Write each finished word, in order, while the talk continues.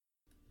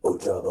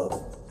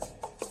Ojaba.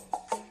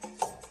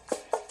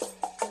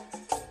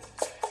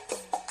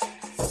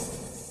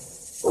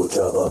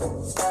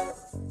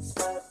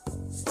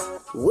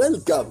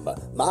 Welcome,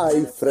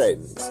 my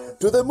friends,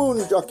 to the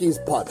Moon Jockeys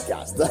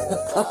podcast.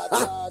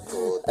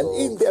 An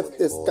in-depth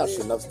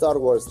discussion of Star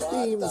Wars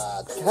themes,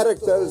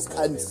 characters,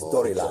 and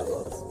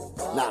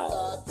storylines.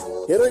 Now,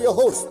 here are your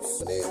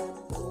hosts.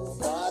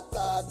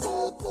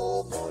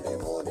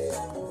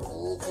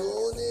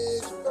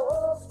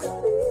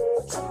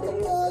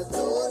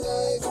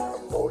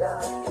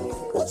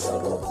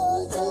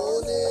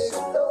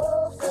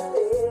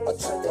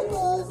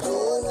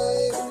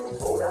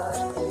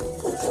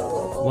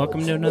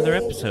 Welcome to another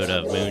episode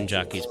of Moon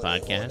Jockeys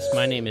Podcast.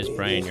 My name is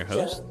Brian, your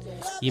host.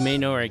 You may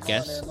know our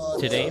guest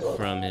today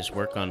from his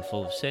work on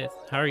Full of Sith.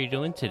 How are you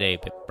doing today,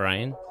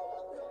 Brian?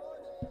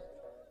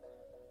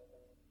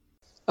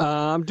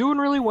 I'm doing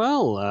really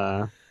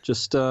well.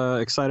 Just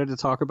excited to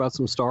talk about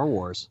some Star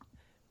Wars.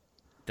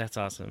 That's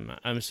awesome.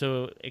 I'm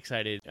so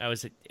excited. I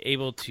was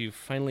able to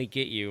finally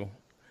get you,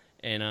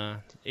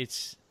 and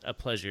it's a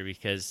pleasure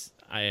because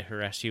I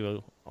harass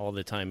you all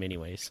the time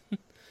anyways.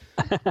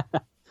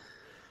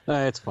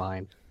 It's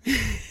fine.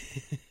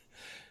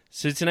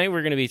 So tonight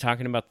we're going to be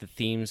talking about the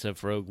themes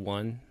of Rogue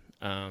One,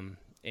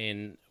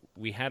 and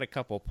we had a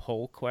couple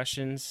poll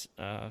questions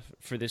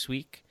for this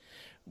week.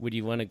 Would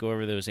you want to go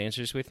over those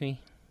answers with me?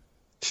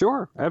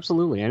 Sure,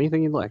 absolutely.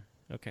 Anything you'd like.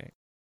 Okay.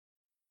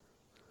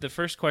 The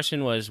first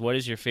question was, what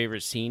is your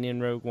favorite scene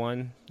in Rogue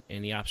One?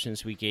 And the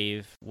options we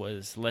gave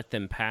was Let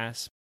Them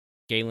Pass,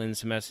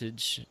 Galen's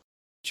Message,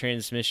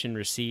 Transmission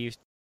Received,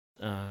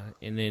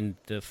 and then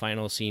the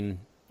final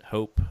scene,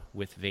 Hope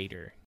with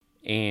Vader.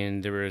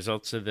 And the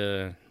results of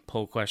the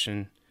poll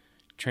question,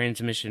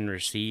 Transmission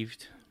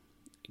Received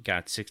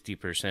got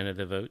 60% of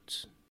the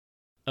votes.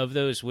 Of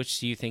those, which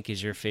do you think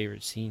is your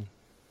favorite scene?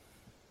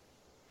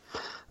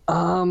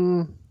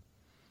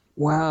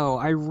 Wow,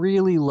 I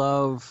really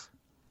love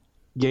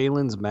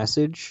Galen's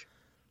Message.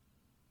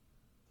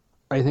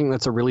 I think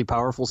that's a really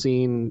powerful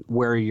scene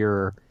where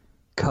you're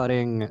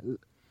cutting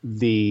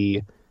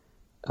the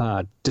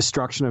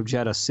destruction of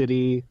Jedha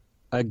City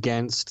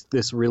against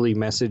this really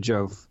message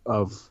of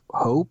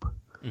hope.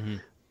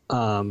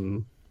 Mm-hmm.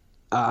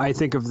 I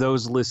think of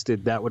those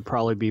listed, that would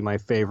probably be my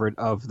favorite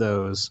of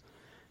those.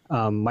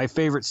 My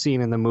favorite scene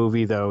in the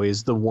movie, though,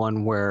 is the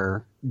one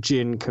where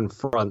Jyn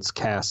confronts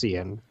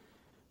Cassian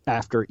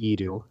after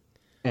Eadu,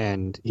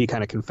 and he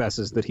kind of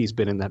confesses that he's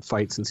been in that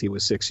fight since he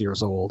was 6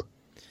 years old.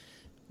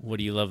 What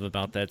do you love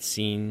about that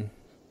scene?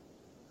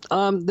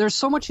 There's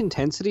so much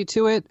intensity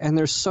to it, and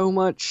there's so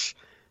much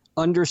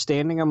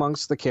understanding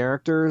amongst the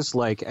characters.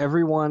 Like,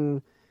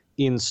 everyone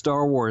in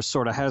Star Wars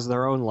sort of has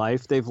their own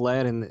life they've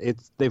led, and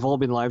they've all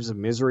been lives of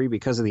misery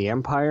because of the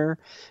Empire,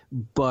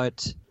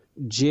 but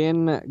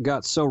Jyn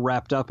got so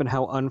wrapped up in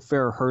how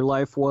unfair her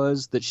life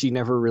was that she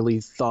never really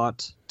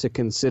thought to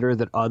consider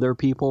that other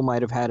people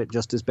might have had it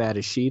just as bad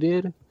as she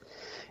did.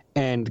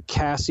 And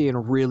Cassian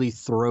really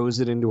throws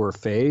it into her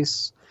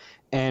face.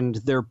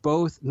 And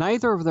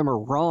neither of them are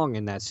wrong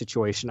in that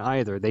situation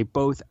either. They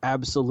both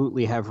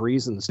absolutely have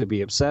reasons to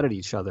be upset at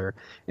each other.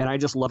 And I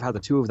just love how the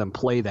two of them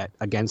play that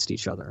against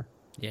each other.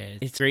 Yeah,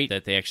 it's great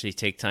that they actually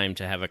take time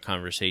to have a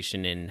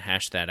conversation and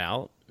hash that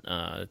out,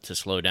 to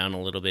slow down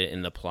a little bit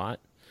in the plot.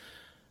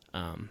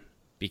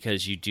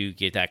 Because you do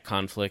get that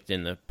conflict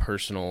and the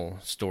personal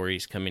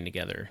stories coming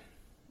together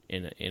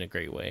in a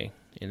great way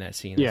in that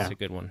scene. Yeah. That's a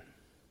good one.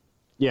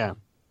 Yeah,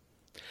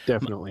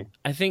 definitely.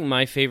 I think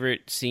my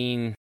favorite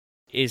scene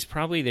is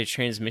probably the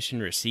Transmission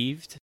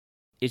Received.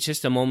 It's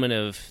just a moment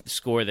of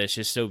score that's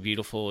just so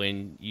beautiful,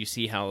 and you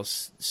see how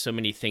so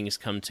many things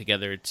come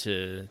together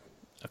to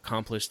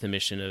accomplish the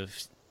mission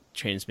of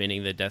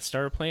transmitting the Death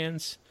Star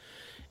plans.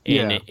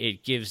 And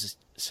it gives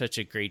such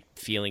a great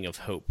feeling of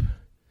hope.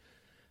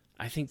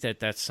 I think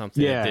that's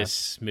something that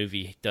this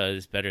movie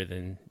does better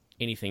than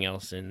anything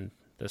else in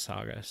the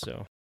saga.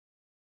 So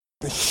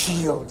the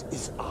shield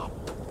is up.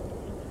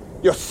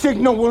 Your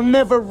signal will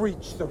never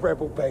reach the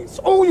rebel base.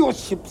 All your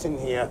ships in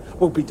here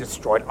will be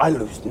destroyed. I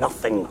lose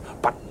nothing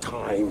but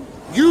time.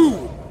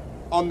 You,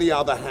 on the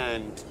other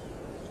hand,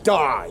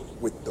 die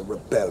with the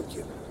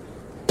rebellion.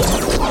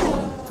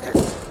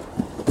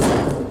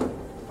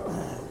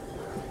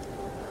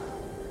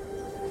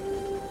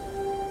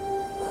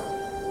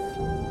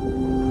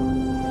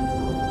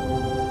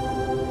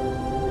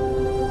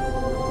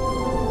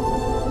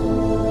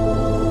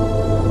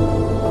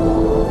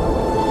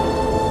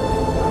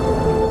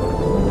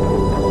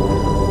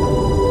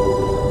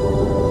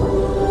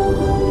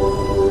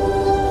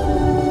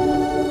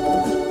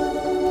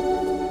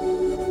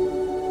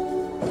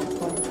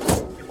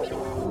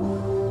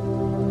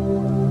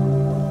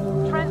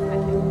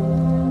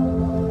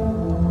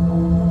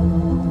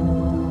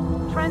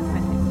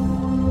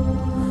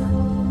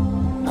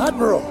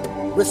 Admiral,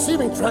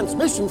 receiving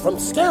transmission from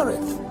Scarif.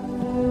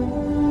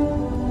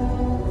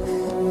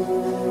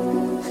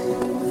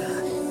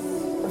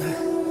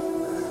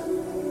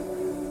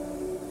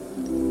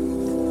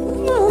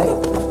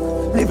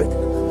 Leave it.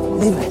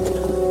 Leave it.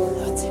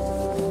 That's it.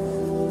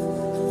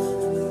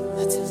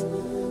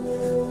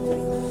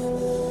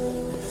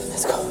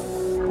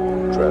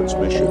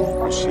 Transmission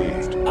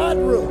received.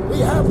 Admiral, we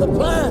have the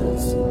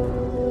plans!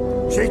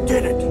 She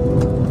did it!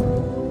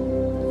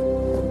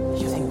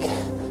 You think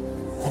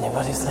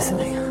anybody's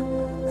listening?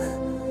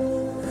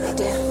 They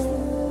do.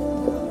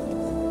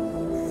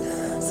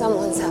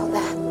 Someone's out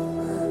there.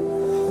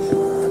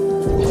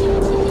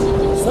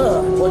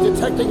 Sir, we're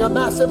detecting a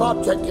massive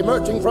object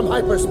emerging from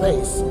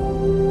hyperspace.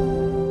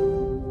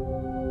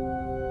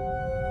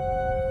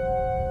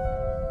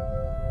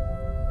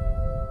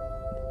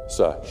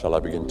 Sir, shall I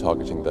begin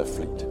targeting their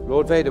fleet?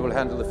 Lord Vader will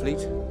handle the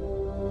fleet.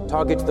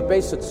 Target the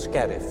base at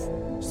Scarif.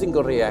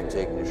 Single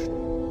reactor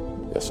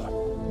ignition. Yes, sir.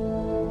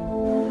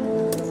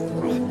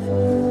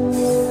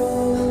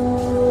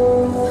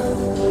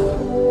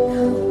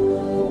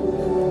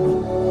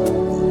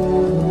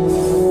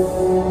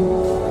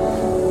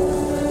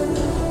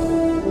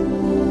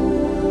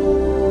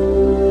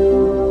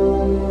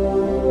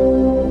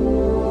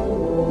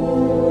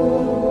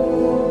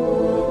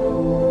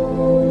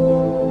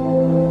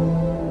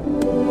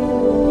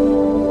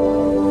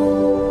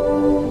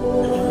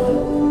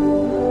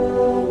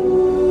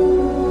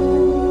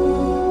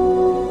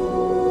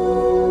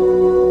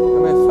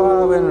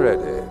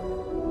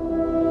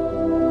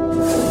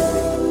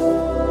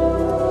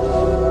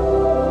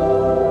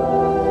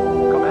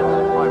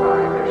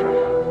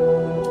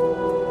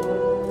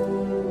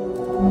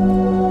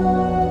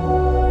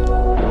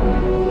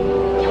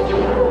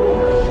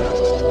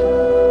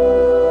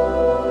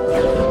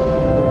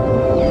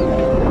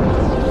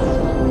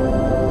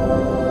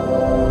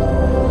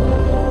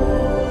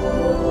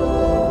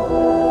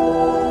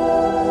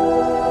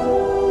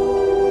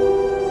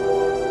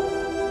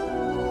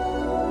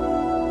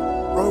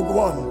 Rogue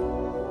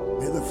One,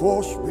 may the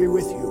Force be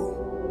with you.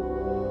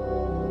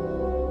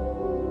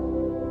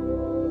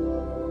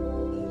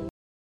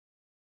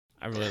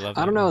 I really love.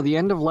 I don't know. The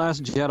end of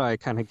Last Jedi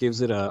kind of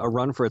gives it a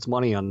run for its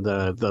money on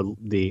the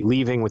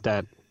leaving with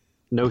that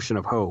notion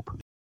of hope.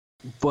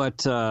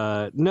 But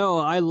no,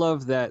 I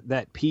love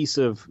that piece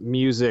of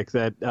music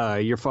that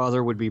Your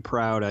Father Would Be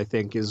Proud, I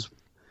think, is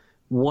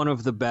one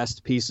of the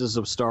best pieces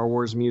of Star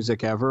Wars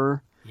music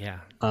ever. Yeah.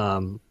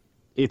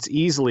 It's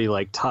easily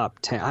like top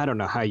 10. I don't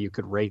know how you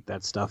could rate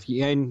that stuff.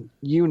 And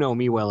you know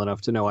me well enough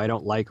to know I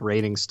don't like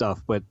rating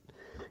stuff, but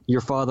Your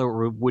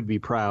Father Would Be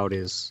Proud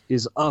is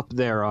up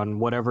there on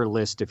whatever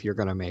list if you're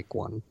going to make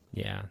one.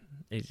 Yeah.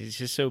 It's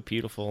just so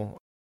beautiful.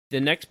 The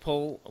next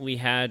poll we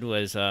had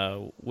was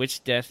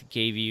which death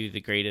gave you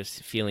the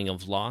greatest feeling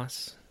of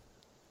loss?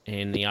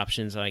 And the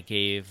options I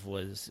gave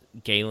was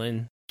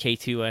Galen,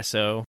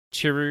 K2SO,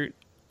 Chirrut,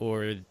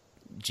 or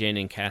Jyn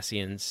and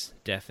Cassian's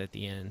death at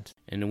the end.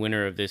 And the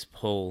winner of this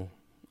poll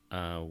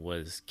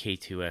was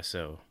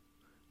K2SO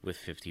with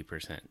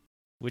 50%.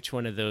 Which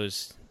one of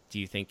those do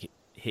you think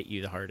hit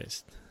you the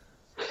hardest?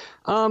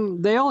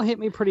 They all hit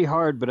me pretty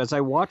hard, but as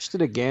I watched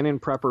it again in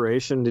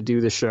preparation to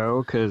do the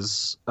show,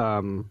 because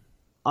I'm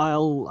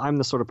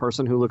the sort of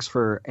person who looks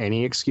for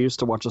any excuse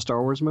to watch a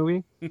Star Wars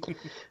movie.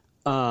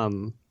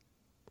 Jyn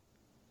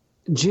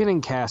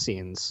and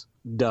Cassian's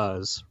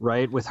does,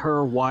 right? With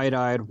her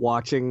wide-eyed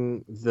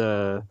watching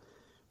the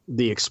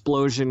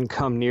explosion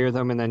come near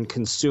them and then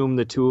consume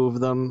the two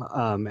of them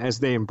as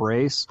they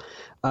embrace.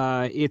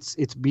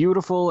 It's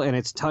beautiful and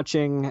it's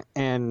touching,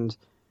 and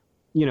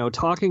you know,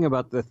 talking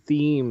about the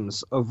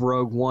themes of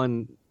Rogue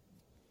One,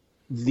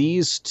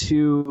 these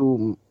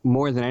two,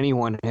 more than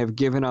anyone, have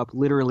given up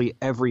literally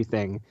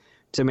everything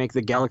to make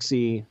the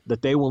galaxy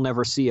that they will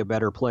never see a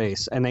better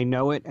place, and they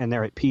know it and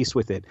they're at peace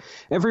with it.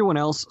 Everyone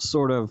else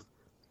sort of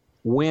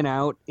went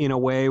out in a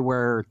way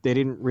where they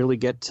didn't really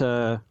get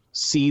to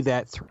see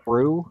that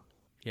through.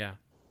 Yeah.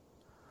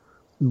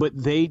 But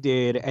they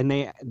did, and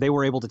they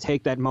were able to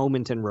take that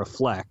moment and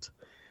reflect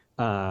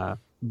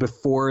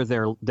before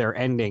their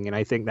ending, and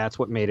I think that's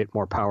what made it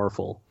more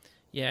powerful.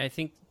 Yeah, I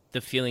think the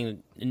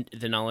feeling,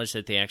 the knowledge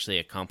that they actually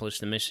accomplished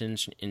the mission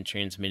in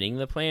transmitting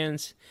the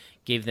plans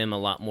gave them a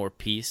lot more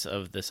peace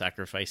of the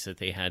sacrifice that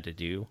they had to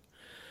do.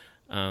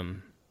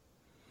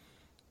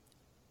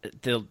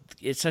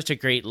 It's such a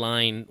great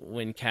line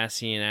when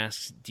Cassian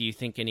asks, "Do you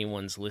think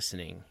anyone's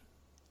listening?"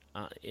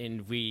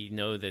 And we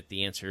know that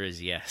the answer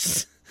is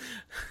yes.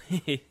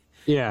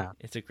 Yeah,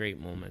 it's a great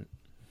moment.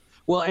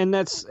 Well, and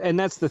that's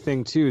the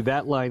thing too.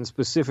 That line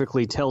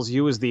specifically tells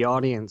you as the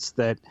audience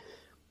that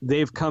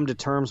they've come to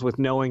terms with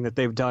knowing that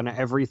they've done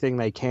everything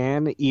they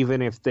can,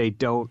 even if they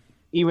don't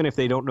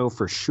know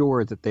for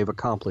sure that they've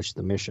accomplished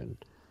the mission.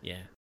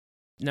 Yeah.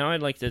 Now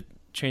I'd like to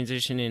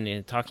transition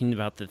into talking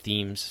about the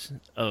themes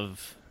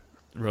of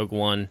Rogue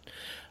One.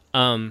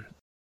 When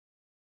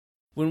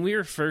we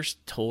were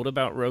first told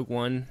about Rogue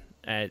One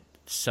at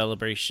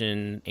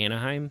Celebration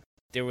Anaheim,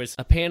 there was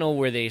a panel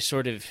where they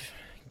sort of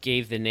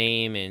gave the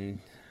name and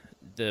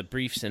the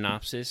brief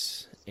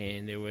synopsis,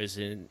 and there was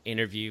an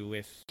interview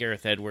with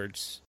Gareth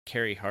Edwards,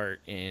 Carrie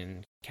Hart,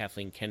 and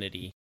Kathleen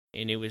Kennedy,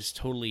 and it was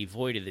totally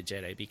void of the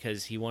Jedi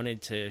because he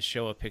wanted to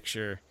show a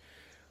picture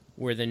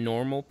where the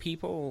normal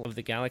people of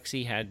the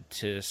galaxy had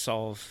to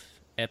solve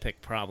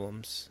epic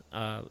problems,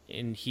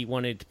 and he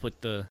wanted to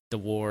put the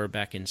war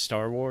back in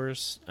Star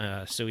Wars.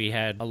 So he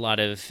had a lot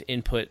of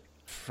input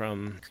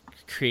from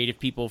creative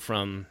people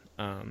from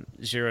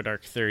Zero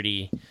Dark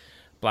 30,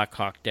 Black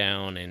Hawk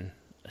Down, and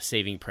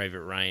Saving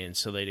Private Ryan,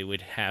 so that it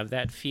would have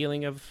that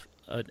feeling of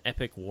an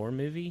epic war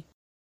movie.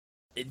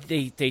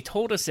 They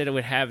told us that it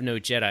would have no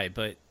Jedi,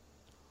 but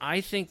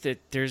I think that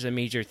there's a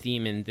major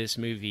theme in this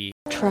movie.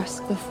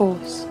 Trust the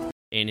Force.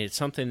 And it's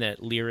something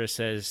that Lyra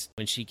says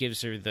when she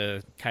gives her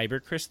the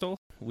Kyber crystal.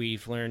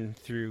 We've learned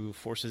through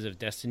Forces of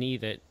Destiny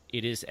that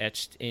it is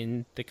etched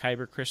in the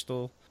Kyber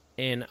crystal.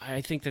 And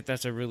I think that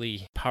that's a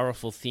really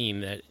powerful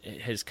theme that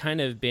has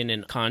kind of been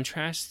in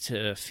contrast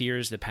to Fear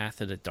is the Path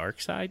of the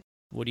Dark Side.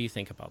 What do you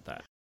think about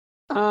that?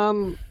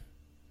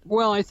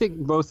 Well, I think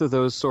both of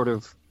those sort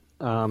of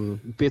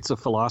bits of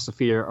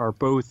philosophy are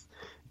both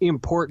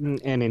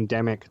important and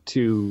endemic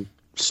to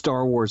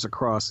Star Wars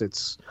across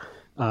its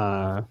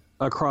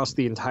across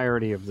the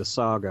entirety of the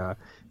saga.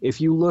 If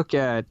you look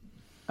at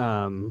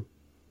the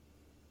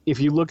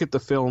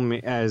film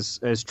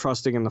as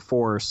trusting in the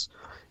Force,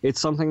 it's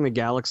something the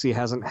galaxy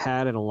hasn't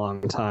had in a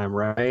long time,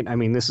 right? I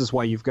mean, this is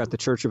why you've got the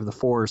Church of the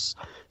Force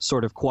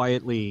sort of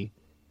quietly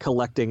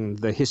collecting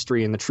the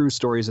history and the true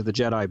stories of the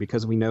Jedi,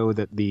 because we know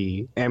that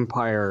the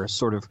Empire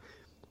sort of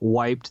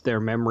wiped their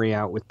memory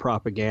out with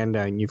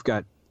propaganda, and you've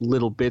got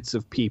little bits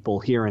of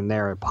people here and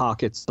there,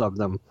 pockets of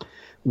them,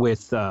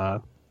 with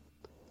the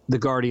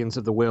Guardians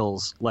of the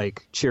Whills,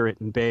 like Chirrut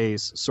and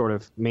Baze, sort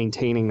of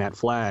maintaining that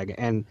flag.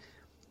 And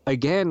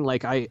again,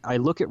 like I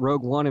look at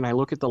Rogue One and I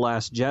look at The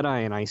Last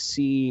Jedi and I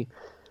see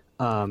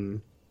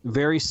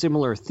very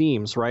similar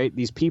themes, right?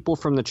 These people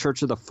from the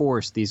Church of the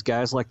Force, these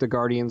guys like the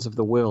Guardians of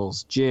the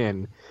Whills,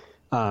 Jyn,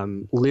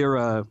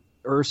 Lyra,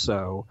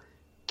 Erso,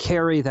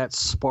 carry that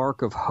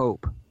spark of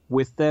hope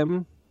with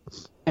them,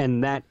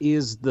 and that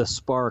is the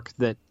spark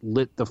that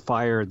lit the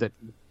fire that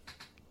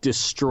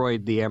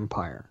destroyed the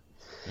Empire.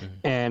 Mm-hmm.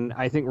 And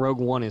I think Rogue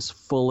One is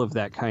full of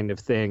that kind of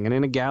thing. And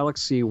in a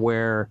galaxy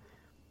where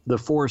the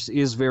Force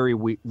is very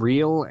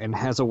real and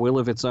has a will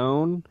of its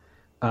own,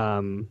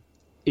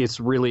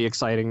 it's really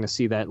exciting to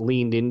see that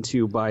leaned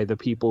into by the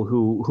people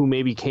who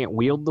maybe can't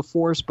wield the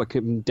Force, but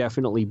can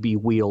definitely be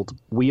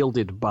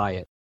wielded by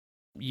it.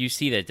 You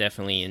see that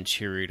definitely in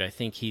Chirrut. I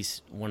think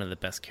he's one of the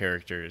best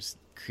characters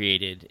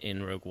created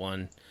in Rogue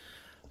One.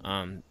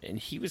 And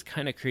he was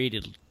kind of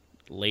created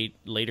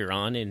later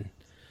on in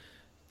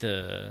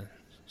the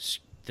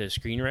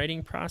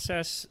screenwriting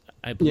process,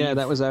 I believe. Yeah,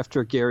 that was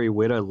after Gary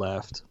Whitta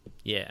left.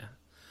 Yeah.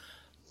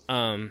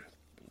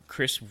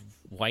 Chris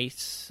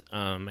Weitz,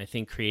 I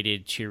think,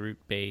 created Chirrut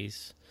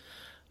Baze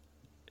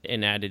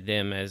and added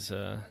them as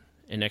an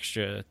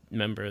extra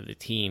member of the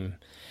team.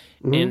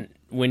 Mm-hmm. And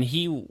when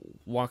he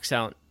walks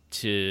out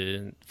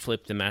to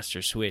flip the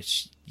master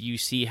switch, you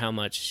see how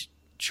much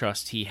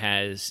trust he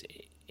has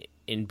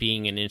in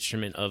being an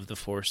instrument of the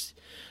Force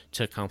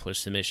to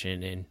accomplish the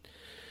mission. And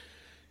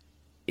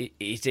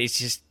it's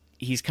just,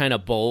 he's kind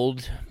of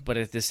bold, but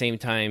at the same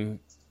time,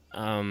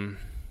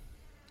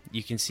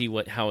 you can see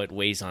how it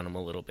weighs on him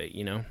a little bit,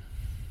 you know?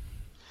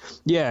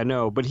 Yeah,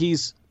 no, but he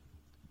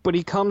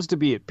comes to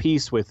be at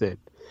peace with it.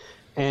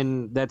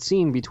 And that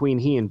scene between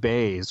he and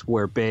Baze,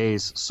 where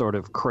Baze sort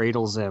of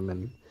cradles him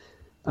and,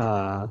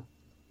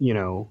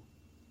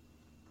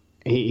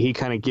 he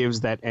kind of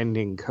gives that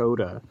ending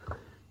coda,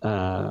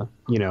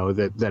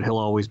 that he'll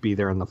always be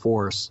there in the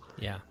Force.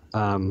 Yeah.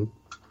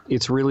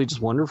 It's really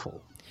just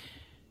wonderful.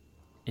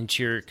 And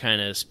Chirrut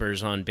kind of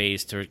spurs on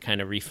Baze to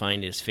kind of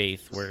refine his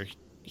faith, where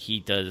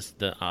he does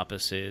the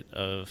opposite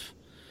of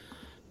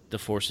the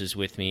Force is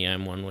with me,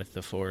 I'm one with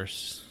the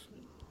Force.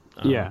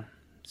 Yeah.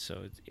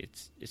 So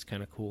it's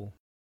kind of cool.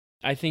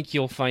 I think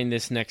you'll find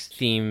this next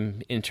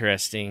theme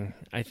interesting.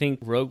 I think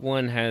Rogue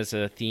One has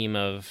a theme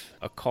of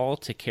a call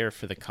to care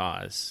for the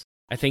cause.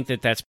 I think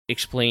that's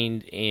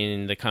explained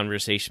in the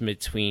conversation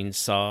between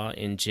Saw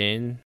and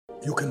Jyn.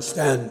 You can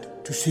stand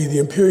to see the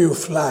Imperial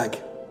flag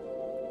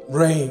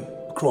reign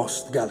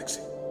across the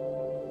galaxy.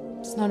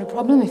 It's not a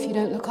problem if you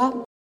don't look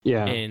up.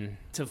 Yeah. And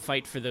to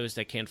fight for those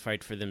that can't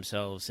fight for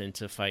themselves and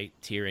to fight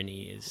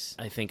tyranny is,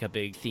 I think, a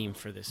big theme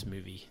for this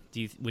movie.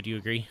 Would you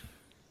agree?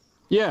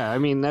 Yeah, I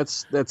mean,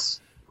 that's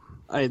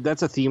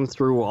a theme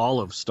through all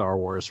of Star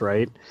Wars,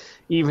 right?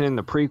 Even in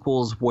the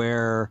prequels,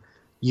 where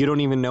you don't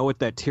even know what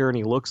that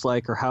tyranny looks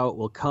like or how it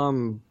will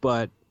come,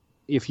 but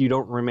if you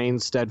don't remain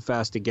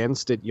steadfast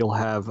against it, you'll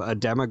have a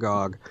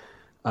demagogue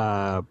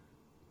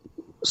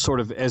sort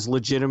of as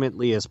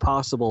legitimately as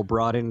possible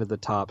brought into the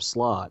top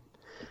slot.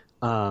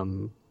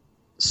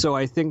 So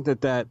I think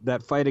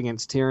that fight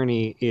against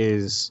tyranny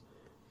is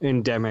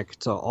endemic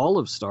to all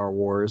of Star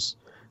Wars.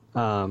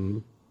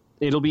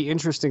 It'll be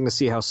interesting to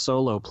see how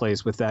Solo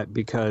plays with that,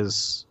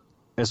 because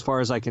as far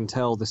as I can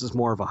tell, this is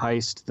more of a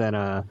heist than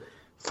a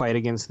fight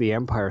against the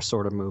Empire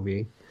sort of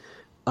movie.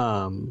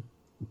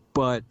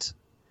 But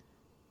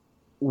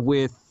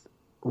with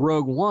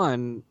Rogue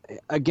One,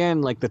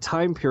 again, like, the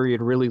time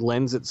period really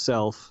lends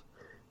itself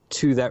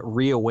to that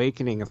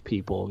reawakening of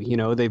people. You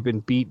know, they've been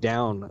beat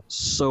down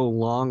so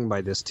long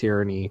by this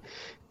tyranny,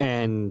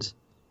 and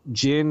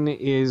Jin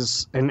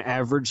is an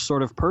average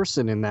sort of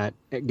person in that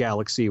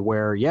galaxy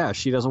where, yeah,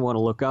 she doesn't want to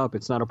look up.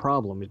 It's not a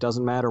problem. It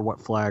doesn't matter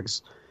what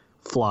flags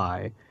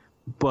fly.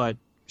 But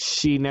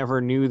she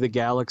never knew the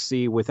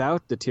galaxy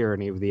without the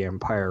tyranny of the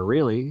Empire,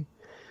 really.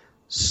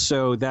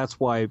 So that's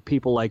why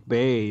people like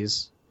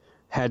Baze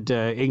had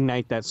to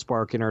ignite that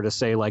spark in her to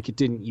say, like, it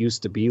didn't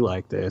used to be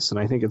like this. And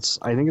I think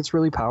it's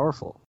really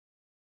powerful.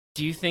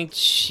 Do you think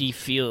she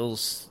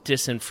feels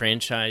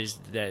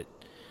disenfranchised that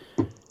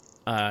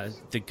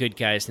the good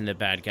guys and the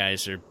bad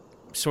guys are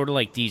sort of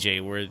like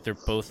DJ, where they're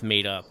both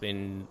made up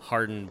and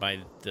hardened by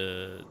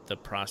the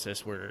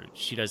process, where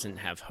she doesn't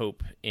have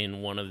hope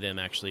in one of them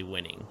actually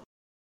winning?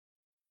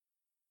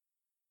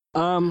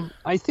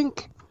 I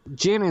think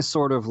Jin is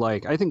sort of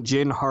like, I think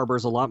Jin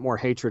harbors a lot more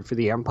hatred for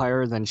the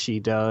Empire than she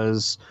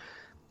does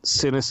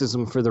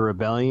cynicism for the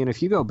Rebellion.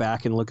 If you go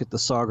back and look at the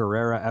Saw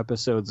Gerrera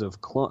episodes of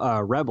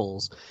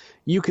Rebels,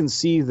 you can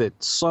see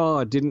that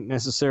Saw didn't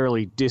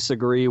necessarily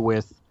disagree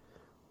with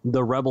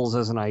the Rebels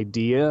as an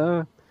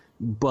idea,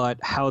 but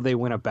how they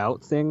went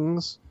about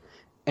things.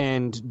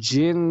 And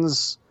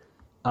Jin's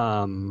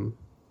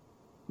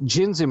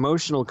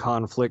emotional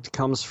conflict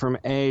comes from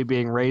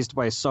being raised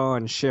by Saw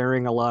and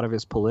sharing a lot of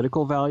his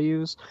political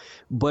values,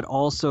 but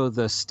also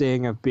the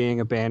sting of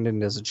being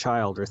abandoned as a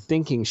child, or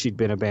thinking she'd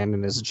been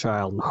abandoned as a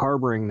child, and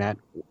harboring that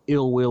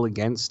ill will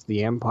against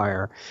the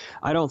Empire.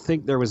 I don't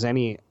think there was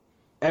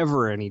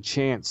ever any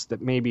chance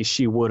that maybe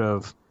she would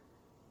have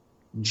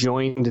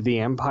joined the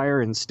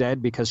Empire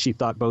instead because she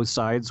thought both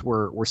sides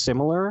were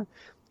similar.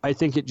 I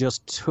think it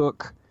just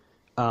took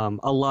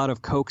a lot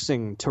of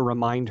coaxing to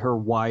remind her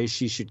why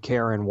she should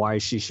care and why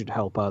she should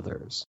help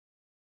others.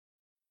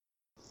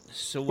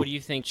 So what do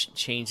you think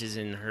changes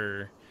in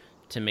her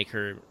to make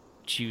her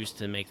choose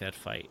to make that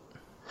fight?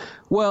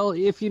 Well,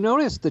 if you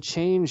notice, the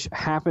change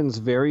happens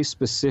very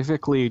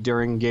specifically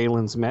during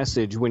Galen's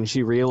message, when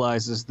she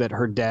realizes that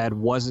her dad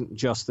wasn't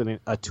just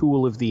a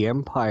tool of the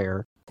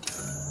Empire.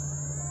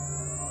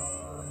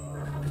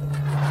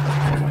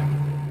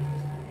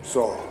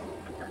 So,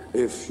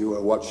 if you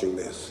are watching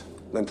this,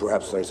 then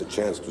perhaps there's a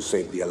chance to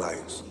save the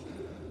Alliance.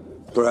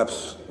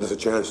 Perhaps there's a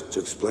chance to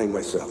explain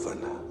myself,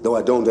 and though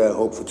I don't dare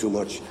hope for too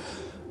much,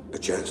 a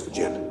chance for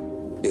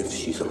Jin, if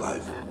she's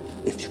alive,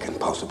 if you can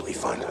possibly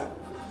find her,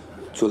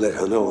 to let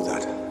her know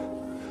that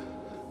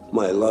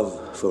my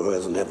love for her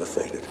has never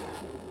faded,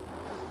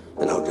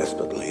 and how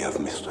desperately I've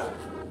missed her.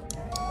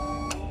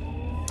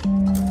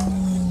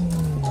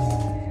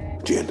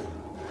 Jin,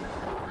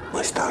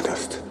 my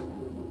Stardust.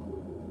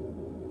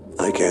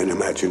 I can't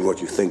imagine what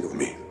you think of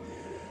me.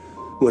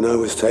 When I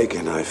was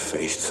taken, I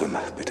faced some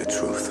bitter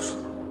truths.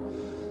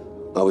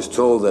 I was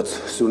told that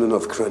soon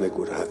enough Krennic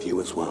would have you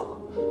as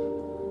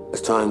well.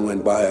 As time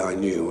went by, I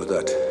knew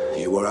that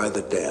you were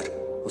either dead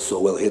or so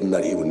well hidden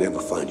that he would never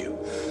find you.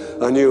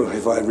 I knew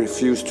if I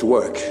refused to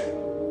work,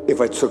 if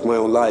I took my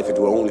own life, it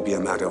would only be a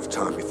matter of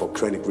time before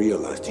Krennic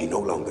realized he no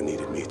longer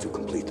needed me to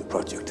complete the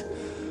project.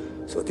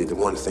 So I did the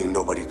one thing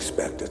nobody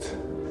expected.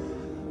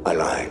 I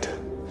lied.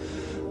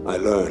 I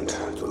learned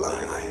to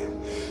lie. I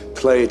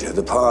played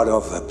the part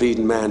of a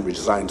beaten man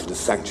resigned to the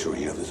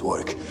sanctuary of his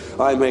work.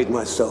 I made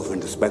myself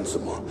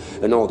indispensable,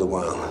 and all the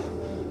while,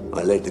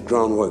 I laid the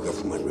groundwork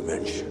for my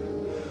revenge.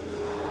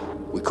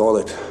 We call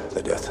it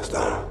the Death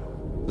Star.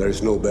 There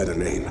is no better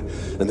name,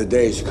 and the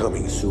day is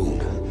coming soon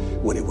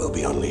when it will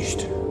be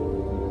unleashed.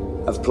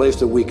 I've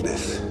placed a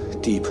weakness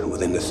deep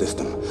within the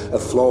system, a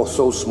flaw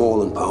so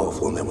small and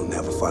powerful they will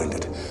never find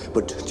it.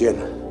 But Jin,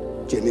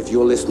 if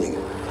you're listening,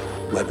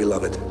 my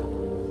beloved,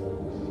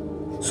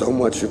 so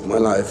much of my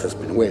life has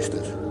been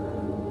wasted.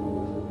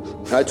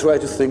 I try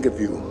to think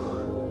of you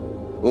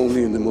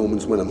only in the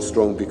moments when I'm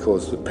strong,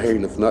 because the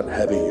pain of not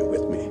having you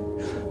with me,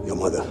 your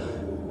mother,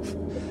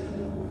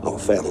 our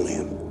family,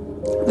 and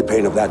the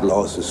pain of that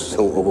loss is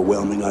so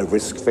overwhelming I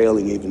risk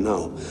failing even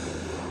now.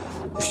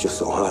 It's just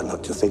so hard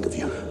not to think of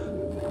you.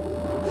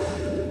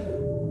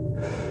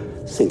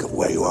 Think of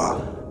where you are.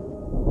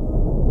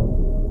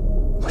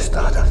 My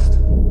Stardust.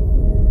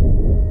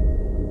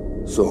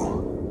 So,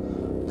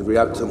 the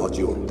reactor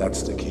module,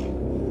 that's the key.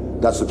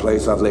 That's the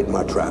place I've laid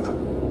my trap.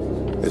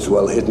 It's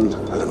well hidden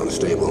and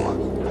unstable.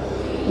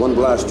 One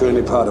blast to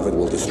any part of it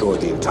will destroy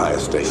the entire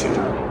station.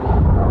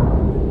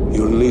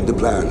 You'll need the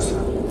plans,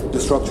 the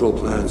structural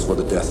plans for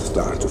the Death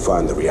Star to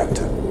find the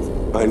reactor.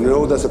 I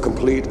know there's a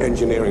complete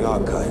engineering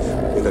archive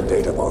in the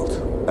data vault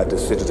at the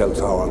Citadel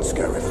Tower on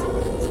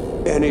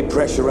Scarif. Any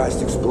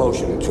pressurized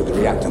explosion to the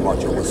reactor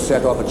module will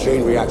set off a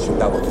chain reaction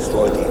that will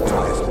destroy the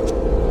entire station.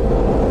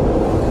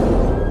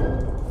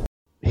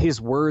 His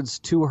words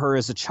to her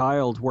as a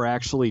child were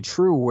actually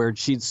true, where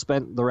she'd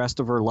spent the rest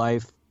of her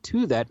life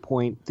to that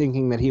point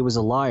thinking that he was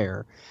a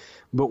liar.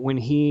 But when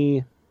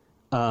he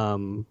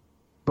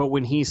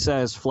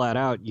says flat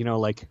out, you know,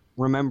 like,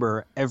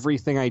 remember,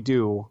 everything I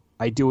do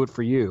it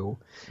for you.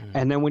 Mm-hmm.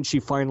 And then when she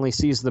finally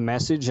sees the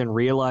message and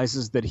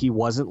realizes that he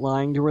wasn't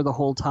lying to her the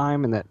whole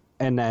time,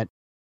 and that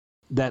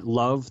that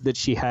love that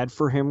she had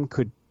for him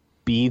could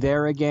be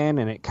there again,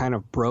 and it kind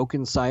of broke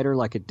inside her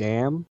like a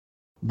dam.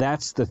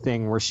 That's the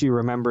thing where she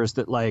remembers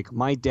that, like,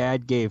 my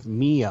dad gave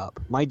me up.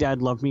 My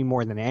dad loved me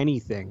more than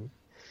anything,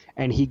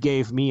 and he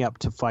gave me up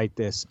to fight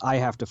this. I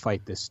have to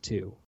fight this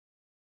too.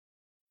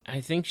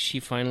 I think she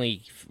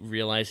finally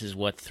realizes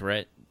what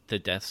threat the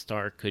Death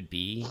Star could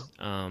be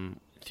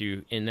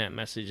through in that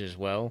message as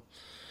well.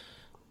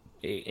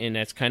 And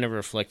that's kind of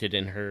reflected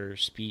in her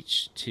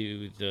speech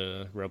to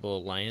the Rebel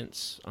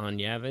Alliance on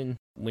Yavin.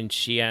 When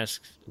she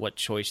asks, what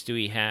choice do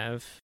we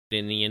have?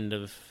 In the end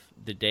of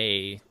the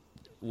day,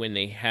 when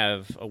they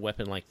have a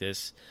weapon like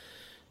this,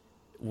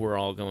 we're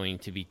all going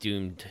to be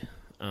doomed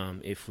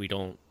if we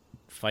don't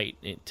fight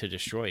it to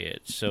destroy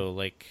it. So,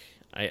 like,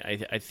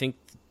 I think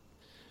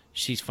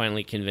she's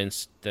finally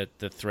convinced that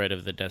the threat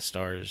of the Death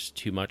Star is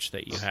too much,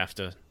 that you have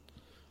to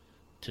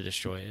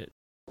destroy it.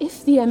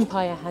 If the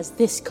Empire has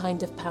this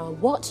kind of power,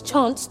 what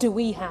chance do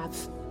we have?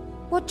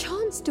 What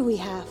chance do we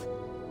have?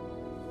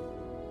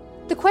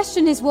 The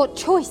question is, what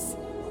choice?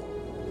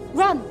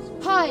 Run,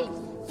 hide,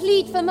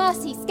 plead for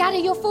mercy, scatter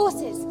your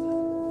forces.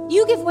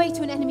 You give way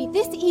to an enemy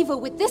this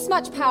evil with this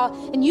much power,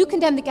 and you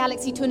condemn the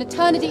galaxy to an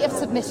eternity of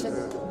submission.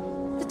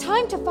 The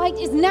time to fight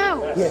is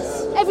now.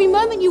 Yes. Every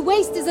moment you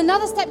waste is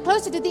another step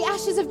closer to the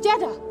ashes of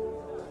Jeddah.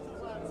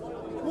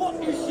 What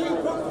is she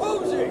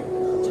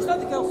proposing? Just let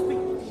the girl speak.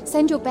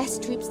 Send your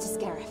best troops to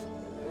Scarif.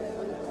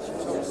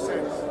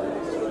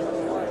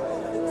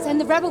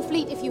 Send the rebel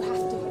fleet if you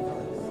have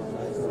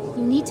to.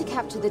 You need to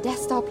capture the Death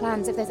Star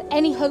plans if there's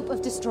any hope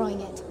of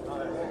destroying it.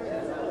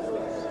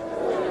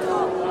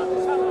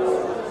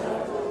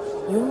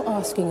 You're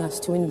asking us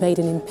to invade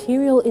an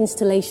Imperial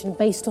installation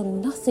based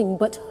on nothing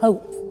but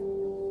hope.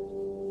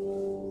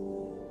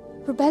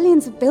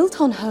 Rebellions are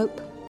built on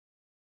hope.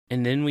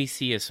 And then we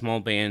see a small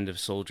band of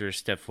soldiers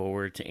step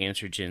forward to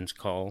answer Jin's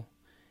call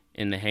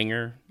in the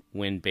hangar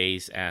when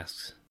Baze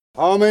asks,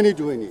 How many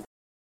do we need?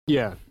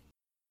 Yeah.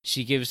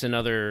 She gives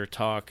another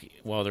talk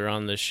while they're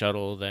on the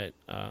shuttle that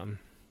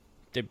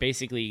they're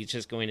basically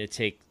just going to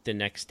take the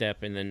next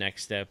step and the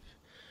next step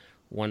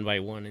one by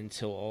one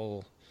until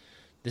all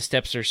the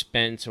steps are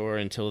spent or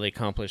until they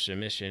accomplish their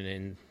mission.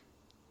 And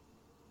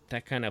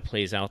that kind of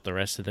plays out the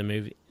rest of the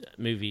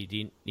movie.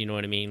 Do you know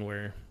what I mean?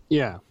 Where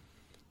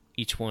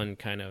each one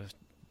kind of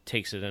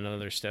takes it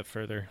another step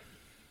further.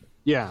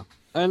 Yeah,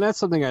 and that's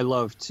something I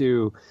love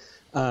too.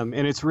 And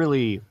it's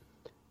really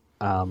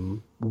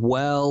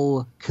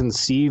well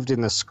conceived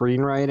in the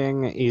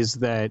screenwriting, is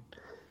that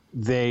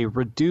they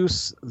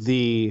reduce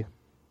the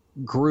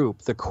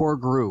group, the core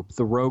group,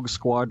 the Rogue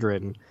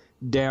Squadron,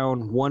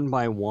 down one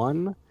by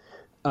one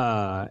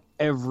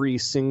every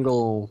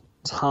single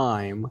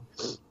time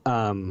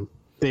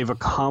they've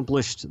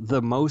accomplished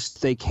the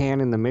most they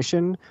can in the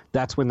mission.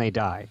 That's when they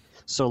die.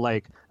 So,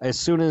 like, as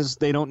soon as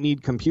they don't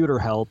need computer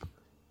help,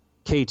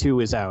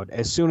 K2 is out.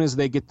 As soon as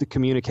they get the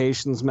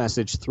communications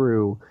message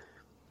through,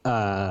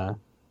 Bodhi's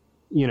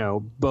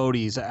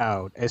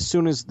out. As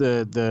soon as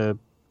the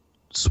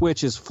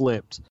switch is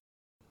flipped,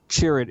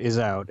 Chirrut is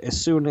out. As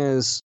soon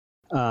as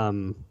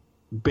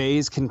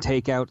Baze can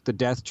take out the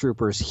Death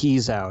Troopers,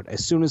 he's out.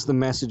 As soon as the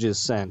message is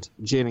sent,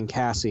 Jin and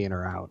Cassian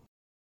are out.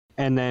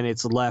 And then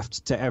it's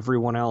left to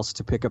everyone else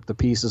to pick up the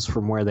pieces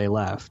from where they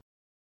left.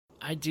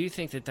 I do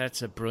think that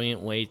that's a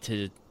brilliant way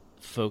to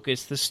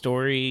focus the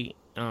story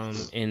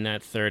in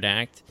that third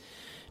act,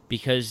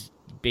 because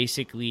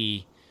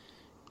basically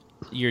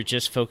you're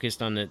just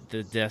focused on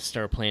the Death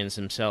Star plans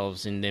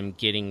themselves and them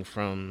getting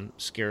from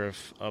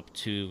Scarif up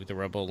to the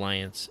Rebel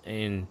Alliance,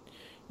 and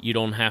you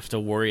don't have to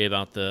worry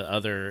about the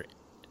other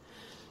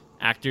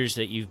actors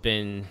that you've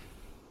been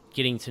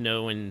getting to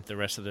know in the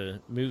rest of the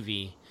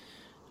movie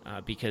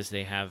because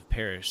they have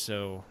perished.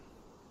 So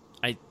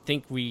I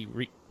think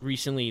we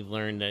recently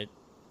learned that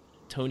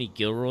Tony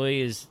Gilroy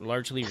is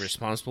largely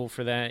responsible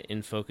for that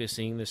in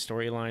focusing the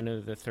storyline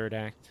of the third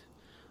act.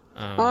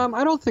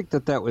 I don't think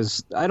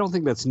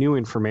that's new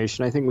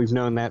information. I think we've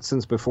known that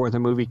since before the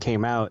movie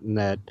came out, and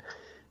that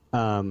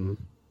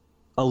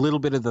a little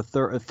bit of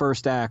the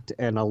first act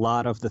and a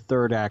lot of the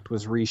third act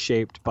was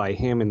reshaped by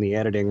him in the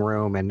editing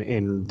room and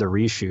in the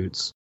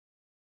reshoots.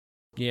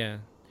 Yeah.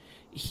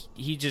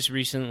 He just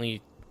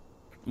recently,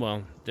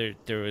 well, there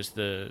was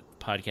the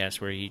podcast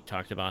where he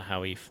talked about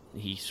how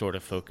he sort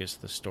of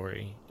focused the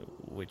story,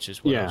 which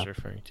is what I was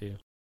referring to.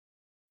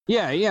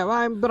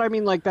 Yeah, but I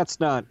mean, like, that's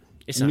not...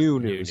 It's new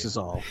not news new. is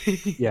all.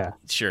 Yeah.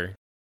 Sure.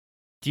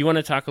 Do you want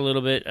to talk a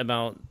little bit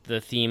about the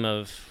theme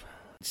of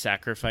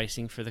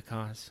sacrificing for the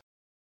cause?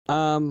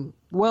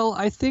 Well,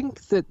 I think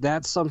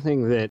that's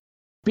something that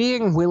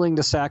being willing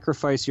to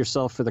sacrifice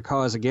yourself for the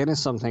cause, again,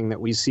 is something that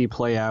we see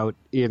play out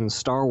in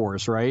Star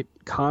Wars, right?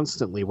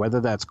 Constantly, whether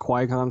that's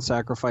Qui-Gon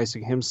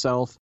sacrificing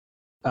himself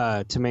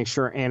to make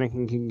sure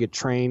Anakin can get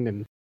trained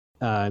and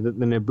the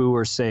Naboo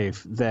are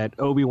safe, that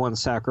Obi-Wan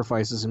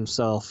sacrifices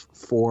himself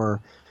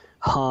for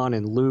Han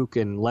and Luke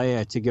and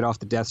Leia to get off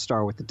the Death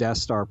Star with the Death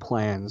Star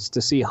plans,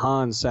 to see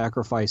Han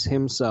sacrifice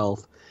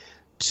himself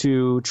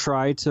to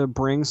try to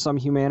bring some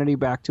humanity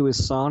back to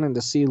his son and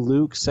to see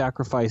Luke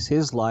sacrifice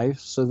his life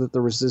so that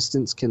the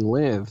Resistance can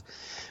live.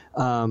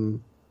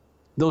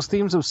 Those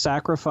themes of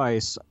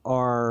sacrifice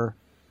are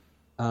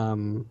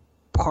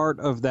part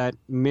of that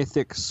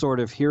mythic sort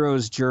of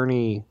hero's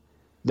journey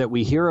that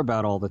we hear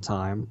about all the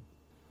time.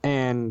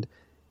 And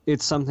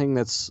it's something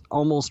that's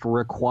almost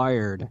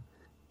required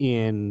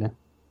in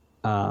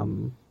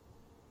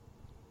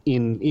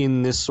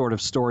this sort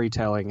of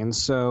storytelling. And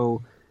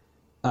so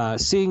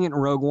seeing it in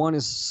Rogue One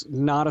is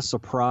not a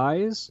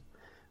surprise,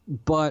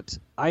 but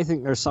I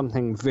think there's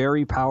something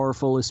very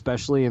powerful,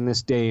 especially in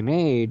this day and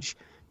age,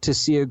 to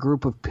see a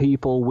group of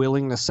people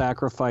willing to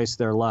sacrifice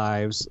their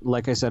lives,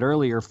 like I said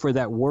earlier, for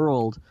that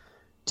world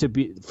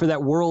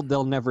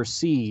they'll never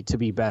see to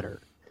be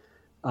better.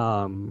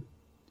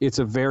 It's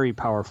a very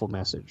powerful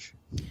message.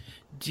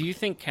 Do you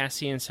think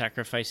Cassian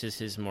sacrifices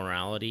his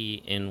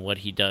morality in what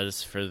he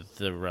does for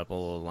the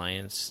Rebel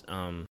Alliance?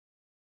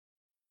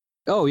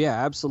 Oh,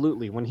 yeah,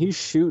 absolutely. When he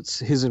shoots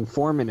his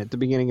informant at the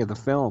beginning of the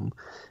film,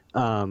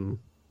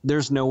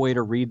 there's no way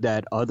to read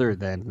that other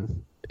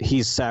than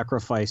he's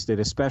sacrificed it,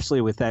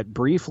 especially with that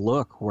brief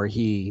look where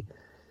he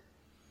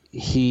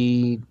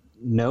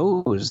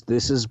knows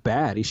this is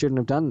bad. He shouldn't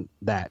have done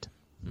that.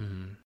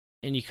 Mm-hmm.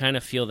 And you kind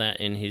of feel that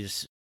in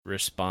his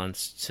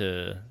response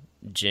to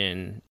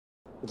Jyn.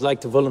 Would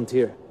like to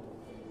volunteer.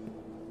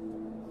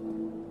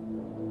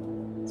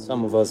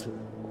 Some of us,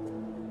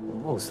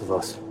 most of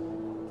us,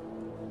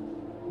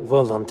 we've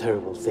all done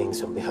terrible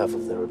things on behalf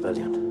of the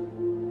rebellion.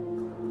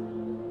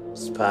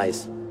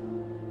 Spies,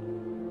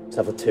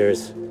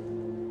 saboteurs,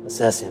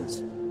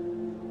 assassins.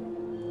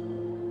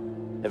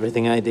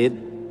 Everything I did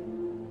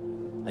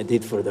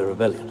for the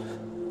rebellion.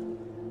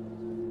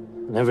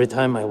 And every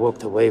time I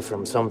walked away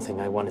from something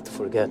I wanted to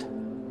forget,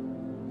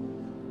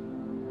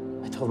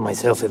 I told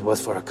myself it was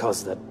for a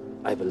cause that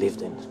I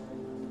believed in.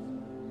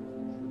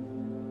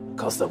 A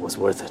cause that was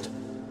worth it.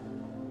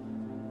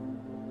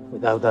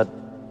 Without that,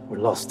 we're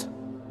lost.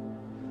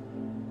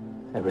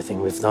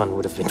 Everything we've done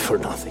would have been for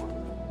nothing.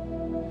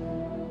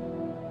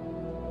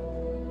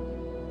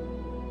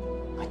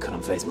 I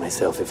couldn't face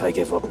myself if I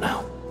gave up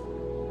now.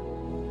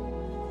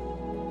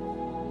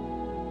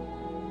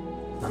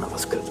 None of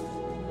us could.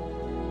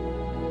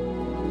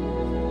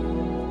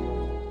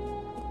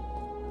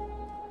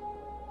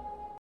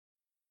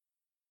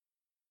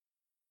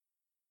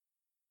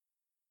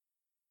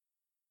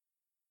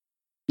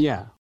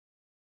 Yeah.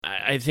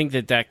 I think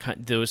that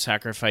those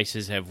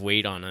sacrifices have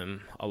weighed on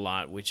him a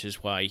lot, which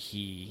is why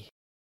he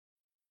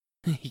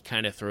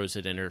kind of throws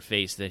it in her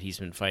face that he's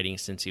been fighting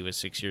since he was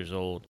 6 years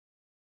old,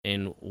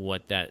 and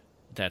what that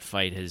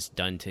fight has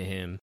done to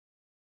him.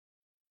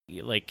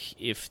 Like,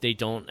 if they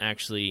don't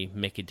actually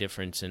make a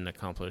difference and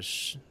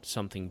accomplish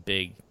something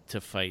big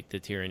to fight the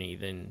tyranny,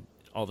 then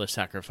all the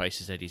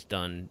sacrifices that he's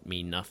done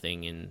mean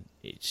nothing, and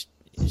it's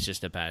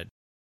just a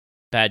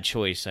bad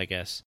choice, I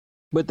guess.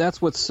 But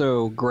that's what's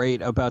so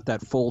great about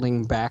that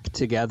folding back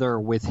together,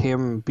 with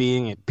him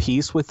being at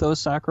peace with those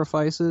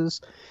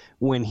sacrifices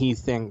when he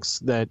thinks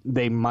that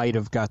they might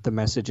have got the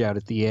message out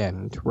at the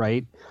end,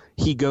 right?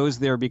 He goes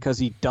there because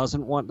he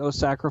doesn't want those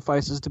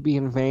sacrifices to be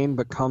in vain,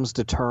 but comes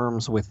to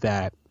terms with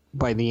that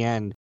by the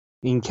end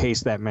in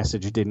case that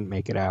message didn't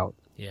make it out.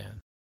 Yeah.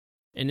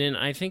 And then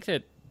I think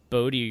that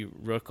Bodhi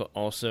Rook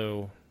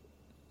also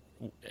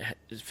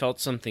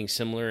felt something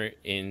similar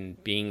in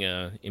being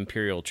a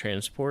Imperial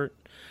transport,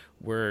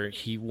 where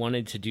he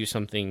wanted to do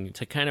something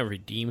to kind of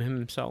redeem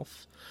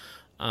himself,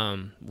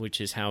 which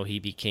is how he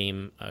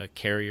became a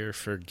carrier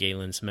for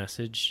Galen's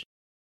message,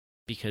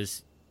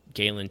 because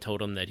Galen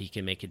told him that he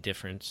can make a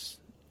difference,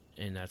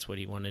 and that's what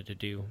he wanted to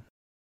do.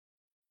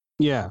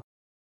 Yeah.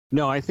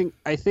 No, I think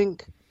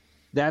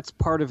that's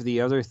part of the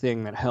other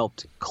thing that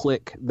helped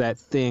click that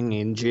thing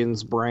in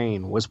Jyn's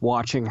brain, was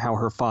watching how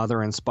her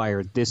father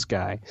inspired this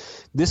guy.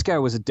 This guy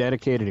was a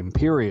dedicated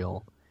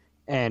Imperial,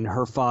 and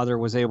her father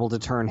was able to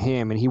turn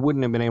him, and he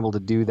wouldn't have been able to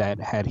do that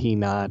had he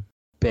not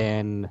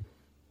been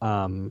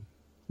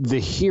the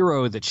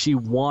hero that she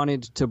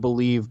wanted to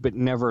believe but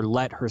never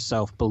let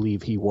herself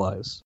believe he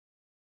was.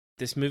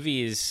 This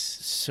movie is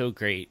so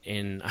great,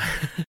 and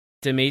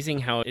it's amazing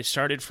how it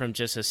started from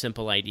just a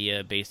simple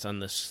idea based on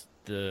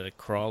the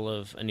crawl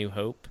of A New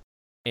Hope,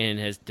 and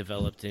has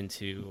developed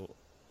into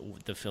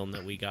the film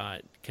that we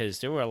got, because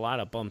there were a lot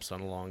of bumps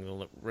along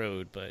the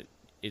road, but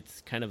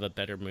it's kind of a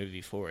better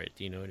movie for it.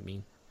 Do you know what I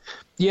mean?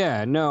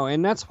 Yeah, no,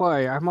 and that's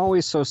why I'm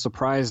always so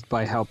surprised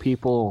by how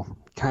people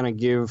kind of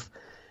give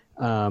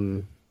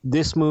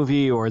this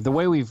movie, or the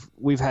way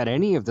we've had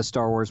any of the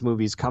Star Wars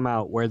movies come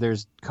out, where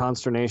there's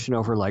consternation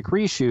over like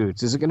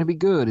reshoots. Is it going to be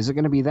good? Is it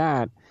going to be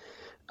that?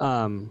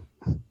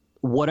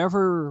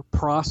 Whatever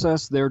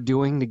process they're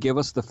doing to give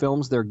us the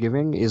films they're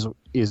giving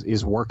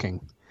is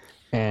working.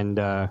 And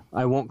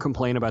I won't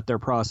complain about their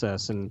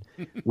process. And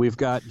we've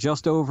got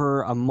just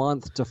over a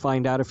month to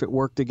find out if it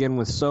worked again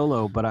with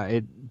Solo.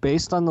 But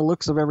based on the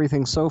looks of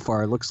everything so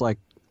far, it looks like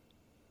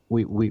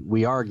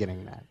we are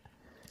getting that.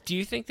 Do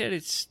you think that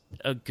it's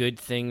a good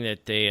thing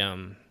that they,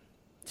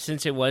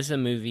 since it was a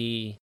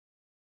movie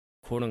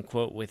quote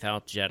unquote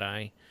without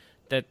Jedi,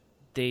 that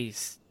they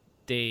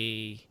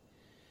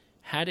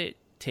had it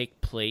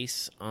take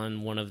place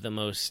on one of the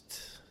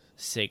most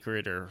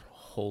sacred or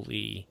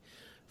holy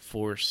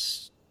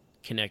Force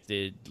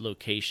connected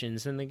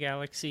locations in the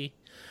galaxy,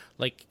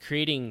 like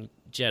creating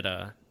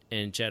Jeddah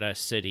and Jeddah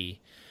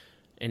City,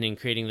 and then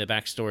creating the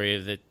backstory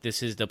of that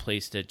this is the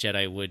place that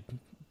Jedi would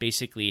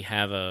basically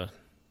have a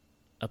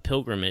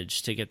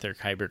pilgrimage to get their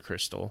Kyber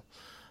crystal.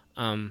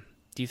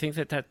 Do you think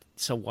that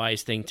that's a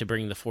wise thing to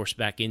bring the Force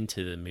back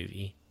into the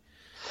movie?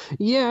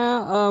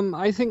 Yeah,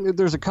 I think that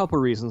there's a couple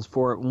reasons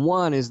for it.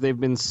 One is they've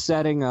been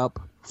setting up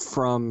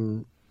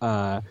from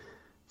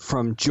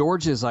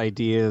George's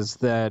ideas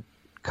that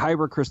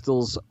Kyber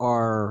crystals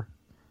are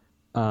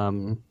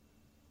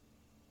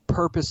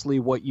purposely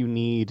what you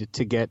need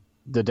to get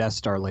the Death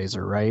Star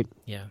laser, right?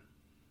 Yeah.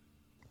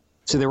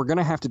 So they were going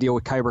to have to deal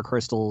with Kyber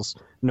crystals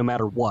no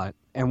matter what.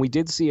 And we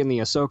did see in the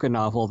Ahsoka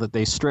novel that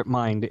they strip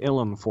mined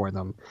Ilum for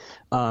them.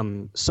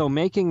 So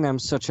making them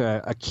such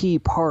a key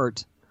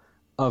part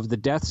of the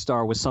Death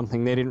Star was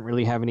something they didn't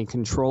really have any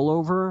control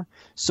over.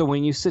 So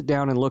when you sit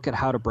down and look at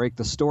how to break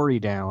the story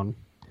down,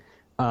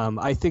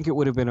 I think it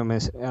would have been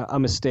a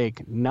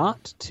mistake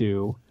not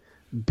to,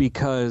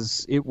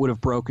 because it would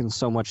have broken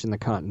so much in the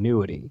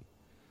continuity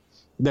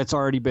that's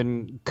already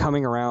been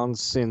coming around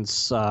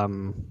since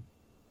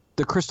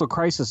the Crystal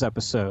Crisis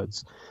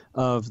episodes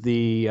of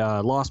the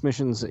Lost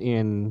Missions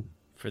in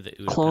for the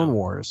Clone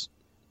Wars.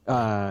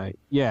 On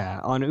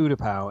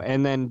Utapau,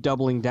 and then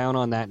doubling down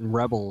on that in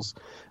Rebels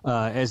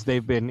as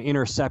they've been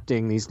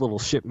intercepting these little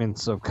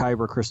shipments of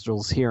Kyber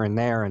crystals here and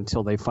there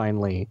until they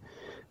finally...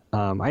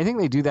 I think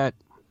they do that.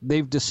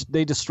 They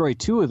destroy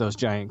 2 of those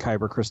giant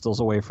Kyber crystals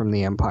away from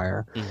the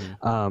Empire,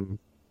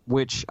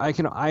 which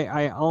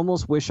I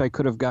almost wish I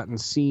could have gotten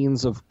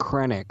scenes of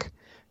Krennic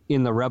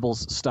in the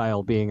Rebels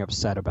style being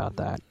upset about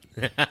that.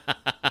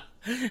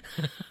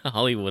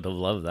 Hollywood would have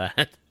loved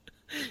that.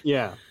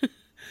 Yeah.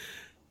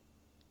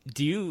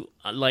 Do you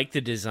like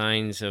the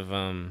designs of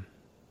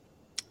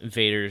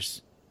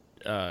Vader's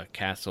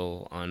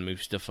castle on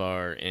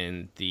Mustafar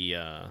and the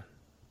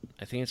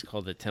I think it's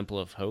called the Temple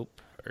of Hope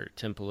or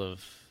Temple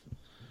of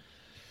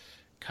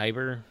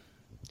Kyber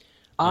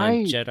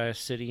on Jeddah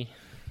City?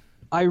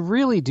 I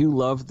really do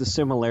love the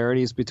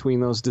similarities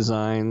between those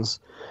designs.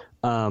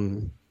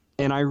 And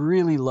I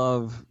really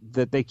love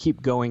that they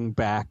keep going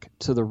back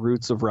to the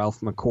roots of Ralph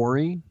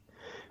McQuarrie,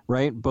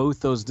 right? Both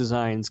those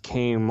designs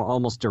came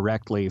almost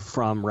directly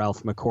from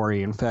Ralph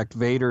McQuarrie. In fact,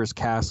 Vader's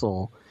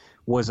castle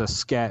was a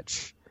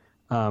sketch.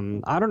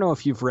 I don't know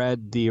if you've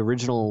read the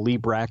original Lee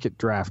Brackett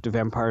draft of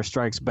Empire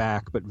Strikes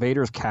Back, but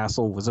Vader's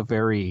castle was a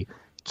very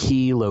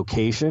key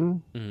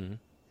location. Mm-hmm.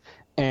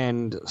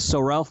 And so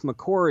Ralph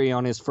McQuarrie,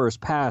 on his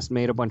first pass,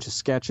 made a bunch of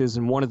sketches,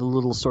 and one of the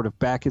little sort of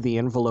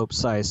back-of-the-envelope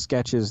size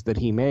sketches that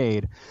he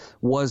made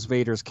was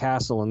Vader's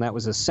castle, and that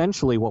was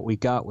essentially what we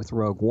got with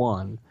Rogue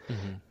One.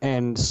 Mm-hmm.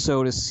 And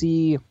so to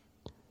see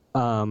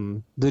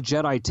the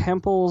Jedi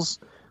temples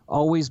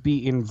always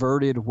be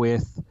inverted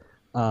with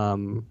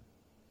the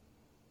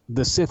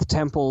Sith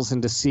temples,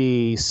 and to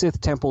see Sith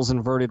temples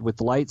inverted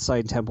with light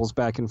side temples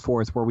back and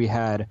forth, where we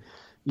had...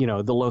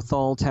 the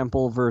Lothal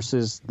temple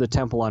versus the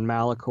temple on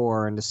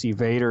Malachor, and to see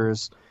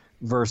Vader's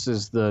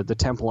versus the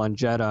temple on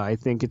Jeddah. I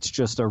think it's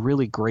just a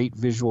really great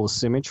visual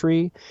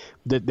symmetry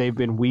that they've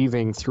been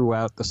weaving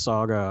throughout the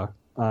saga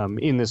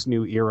in this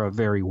new era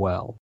very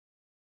well.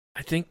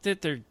 I think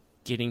that they're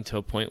getting to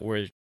a point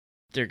where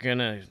they're going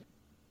to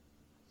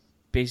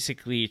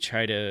basically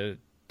try to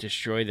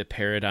destroy the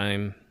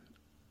paradigm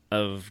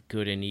of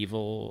good and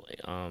evil,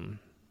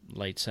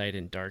 light side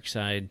and dark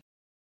side,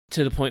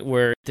 to the point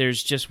where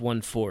there's just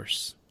one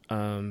force,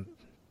 and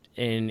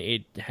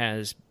it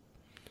has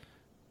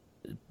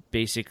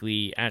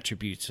basically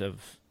attributes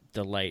of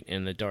the light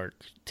and the dark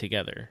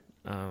together.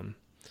 I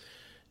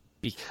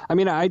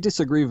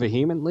disagree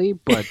vehemently,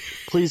 but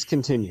please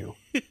continue.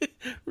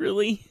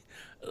 Really?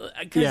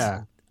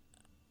 Yeah.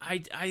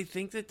 I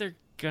think that they're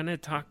gonna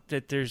talk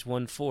that there's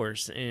one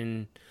force,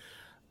 and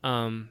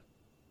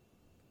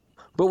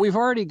but we've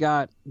already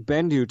got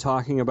Bendu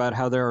talking about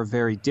how there are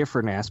very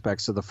different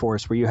aspects of the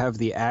Force, where you have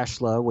the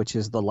Ashla, which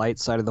is the light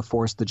side of the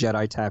Force the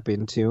Jedi tap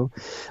into,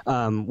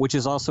 which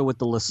is also what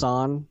the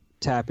Lassan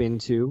tap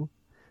into,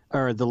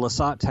 or the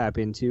Lasat tap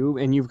into,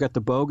 and you've got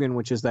the Bogan,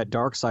 which is that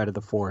dark side of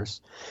the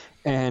Force.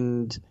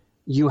 And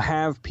you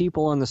have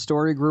people in the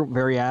story group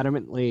very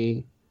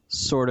adamantly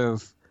sort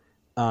of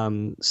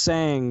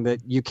saying that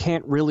you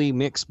can't really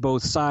mix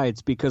both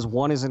sides because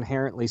one is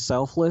inherently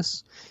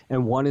selfless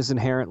and one is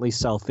inherently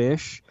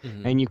selfish,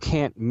 and you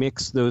can't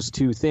mix those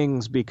two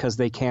things because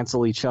they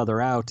cancel each other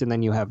out, and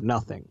then you have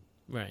nothing.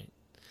 Right.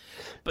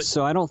 But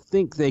so I don't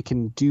think they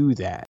can do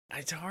that.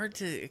 It's hard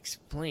to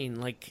explain.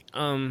 Like,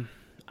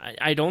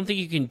 I don't think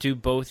you can do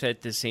both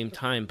at the same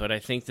time, but I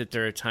think that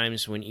there are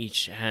times when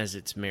each has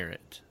its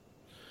merit.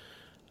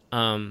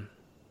 I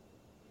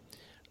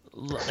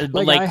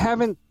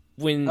haven't...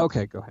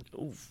 Okay, go ahead.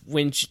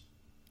 When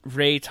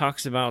Rey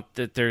talks about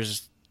that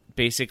there's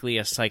basically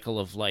a cycle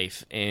of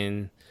life,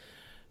 and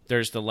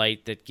there's the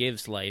light that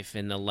gives life,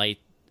 and the light,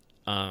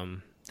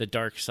 the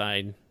dark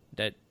side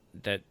that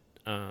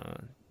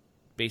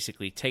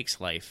basically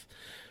takes life.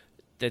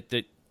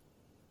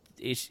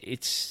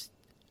 It's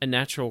a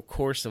natural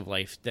course of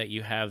life that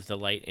you have the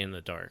light and the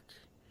dark,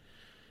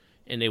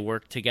 and they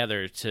work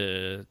together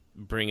to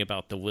bring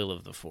about the will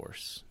of the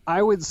Force.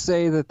 I would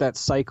say that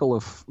cycle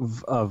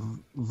of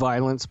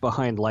violence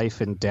behind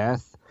life and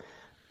death,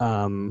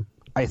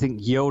 I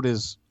think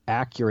Yoda's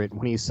accurate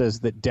when he says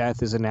that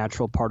death is a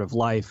natural part of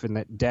life, and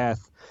that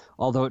death,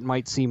 although it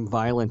might seem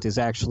violent, is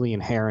actually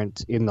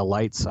inherent in the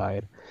light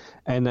side,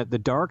 and that the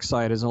dark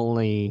side is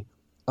only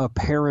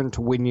apparent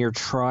when you're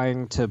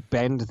trying to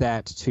bend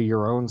that to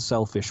your own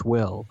selfish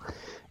will,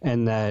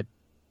 and that,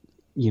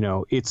 you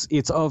know,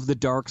 it's of the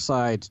dark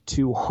side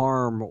to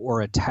harm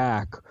or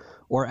attack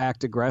or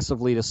act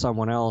aggressively to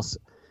someone else.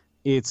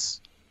 It's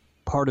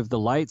part of the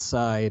light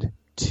side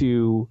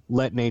to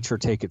let nature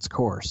take its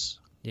course.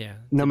 Yeah.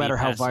 No matter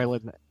how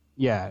violent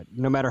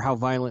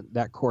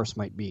that course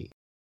might be.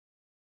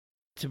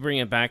 To bring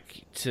it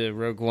back to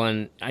Rogue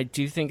One, I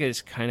do think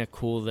it's kind of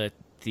cool that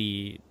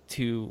the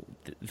two,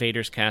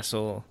 Vader's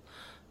castle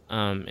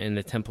and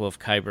the Temple of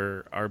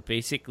Kyber, are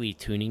basically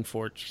tuning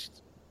forks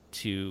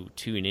to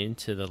tune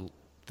into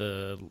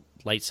the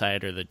light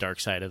side or the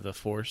dark side of the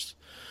Force.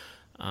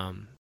 I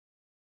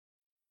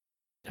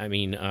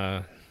mean,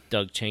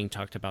 Doug Chang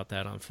talked about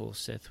that on Full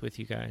Sith with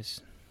you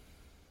guys.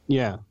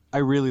 Yeah, I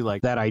really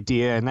like that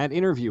idea, and that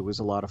interview was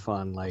a lot of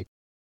fun. Like,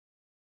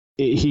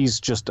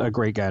 he's just a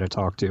great guy to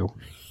talk to.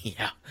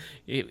 Yeah,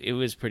 it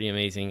was pretty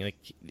amazing. Like,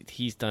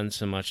 he's done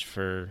so much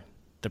for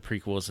the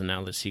prequels and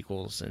now the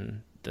sequels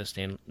and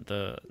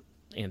the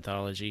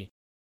anthology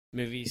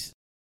movies.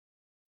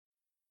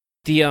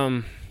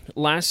 The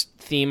last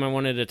theme I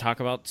wanted to talk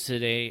about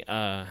today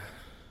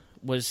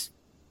was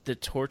the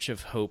Torch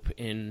of Hope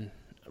in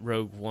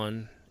Rogue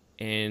One,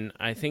 and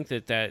I think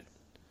that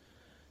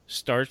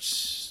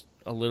starts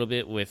a little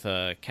bit with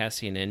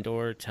Cassian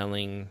Andor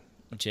telling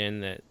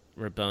Jyn that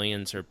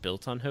rebellions are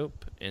built on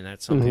hope, and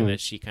that's something that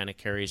she kind of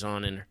carries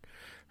on in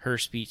her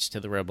speech to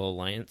the Rebel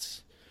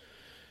Alliance.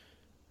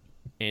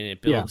 And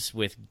it builds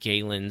with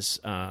Galen's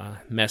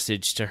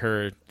message to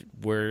her,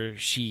 where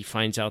she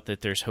finds out that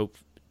there's hope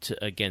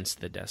against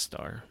the Death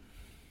Star.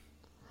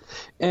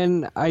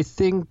 And I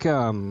think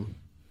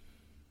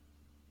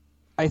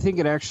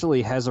it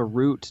actually has a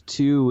root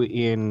too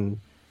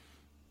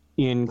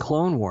in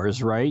Clone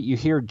Wars, right? You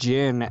hear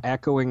Jyn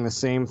echoing the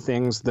same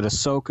things that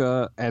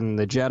Ahsoka and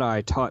the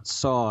Jedi taught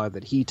Saw,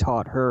 that he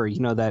taught her.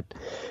 You know, that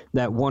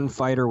one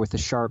fighter with a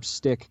sharp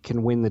stick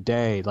can win the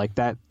day. Like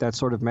that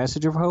sort of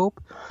message of hope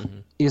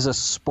is a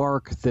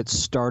spark that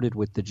started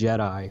with the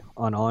Jedi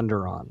on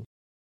Onderon.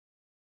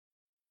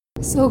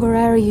 Saw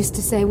Gerrera used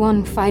to say,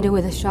 one fighter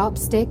with a sharp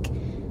stick,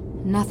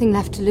 nothing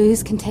left to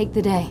lose, can take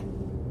the day.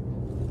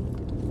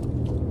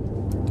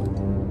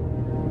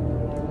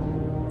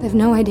 They've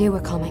no idea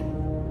we're coming.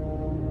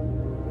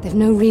 They've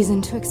no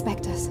reason to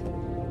expect us.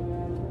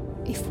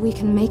 If we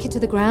can make it to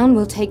the ground,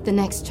 we'll take the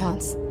next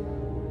chance.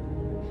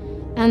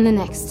 And the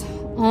next.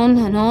 On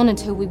and on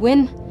until we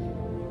win.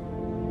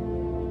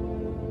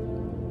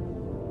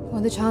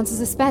 Or the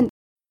chances are spent.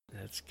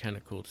 That's kind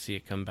of cool to see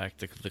it come back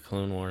to the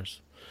Clone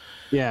Wars.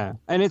 Yeah,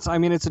 and it's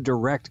a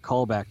direct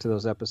callback to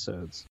those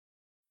episodes.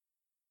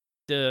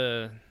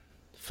 The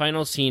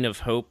final scene of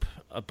Hope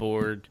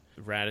aboard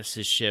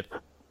Radiss's ship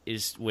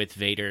is with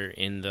Vader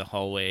in the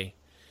hallway.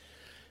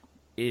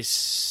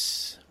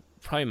 Is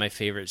probably my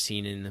favorite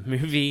scene in the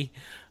movie,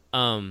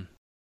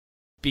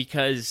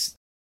 because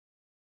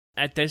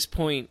at this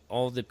point,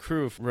 all the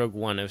crew of Rogue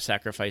One have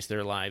sacrificed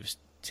their lives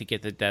to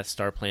get the Death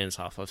Star plans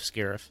off of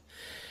Scarif,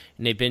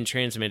 and they've been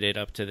transmitted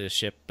up to the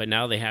ship, but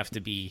now they have to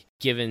be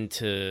given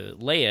to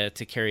Leia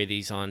to carry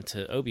these on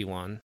to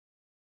Obi-Wan.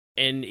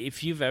 And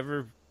if you've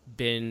ever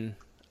been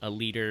a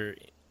leader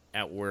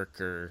at work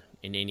or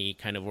in any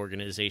kind of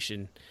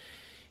organization,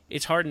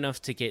 it's hard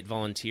enough to get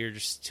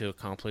volunteers to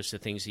accomplish the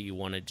things that you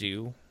want to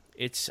do.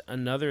 It's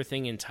another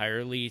thing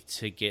entirely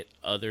to get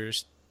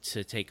others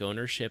to take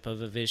ownership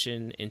of a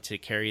vision and to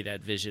carry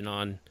that vision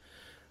on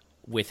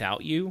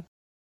without you.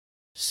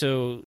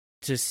 So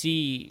to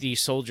see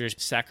these soldiers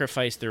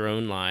sacrifice their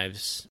own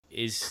lives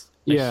is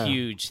a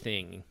huge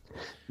thing.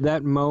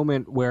 That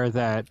moment where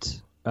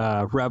that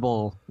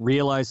rebel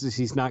realizes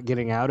he's not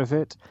getting out of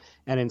it,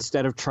 and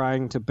instead of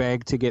trying to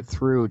beg to get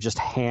through, just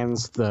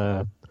hands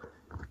the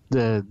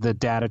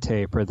data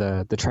tape or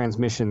the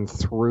transmission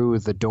through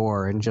the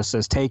door and just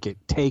says, take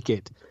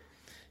it.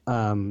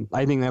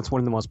 I think that's one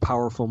of the most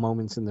powerful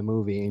moments in the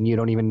movie, and you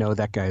don't even know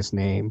that guy's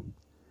name.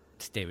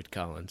 It's David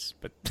Collins,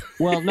 but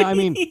well, no, I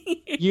mean,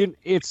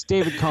 it's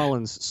David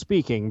Collins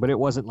speaking, but it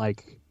wasn't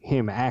like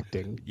him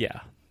acting.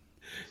 Yeah,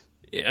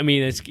 I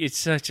mean, it's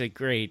such a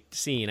great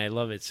scene. I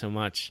love it so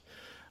much.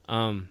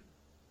 And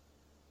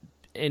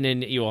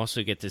then you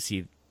also get to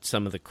see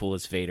some of the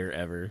coolest Vader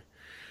ever.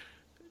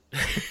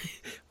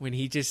 When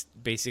he just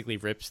basically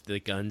rips the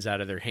guns out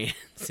of their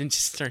hands and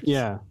just starts.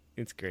 Yeah,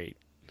 it's great.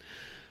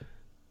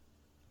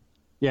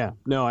 Yeah,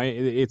 no,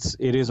 it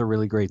is a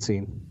really great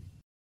scene.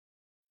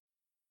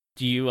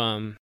 Do you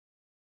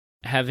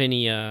have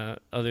any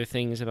other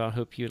things about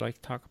Hope you'd like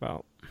to talk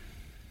about?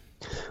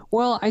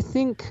 Well, I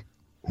think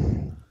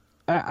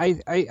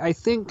I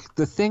think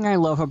the thing I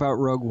love about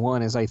Rogue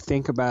One is I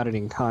think about it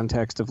in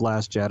context of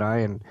Last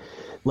Jedi, and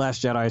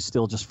Last Jedi is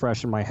still just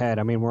fresh in my head.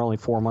 I mean, we're only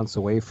 4 months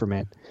away from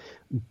it,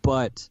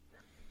 but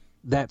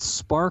that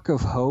spark of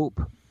hope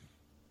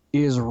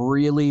is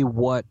really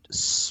what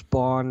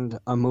spawned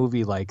a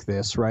movie like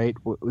this, right?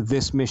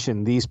 This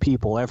mission, these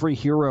people, every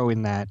hero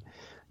in that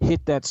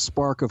hit that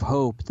spark of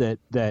hope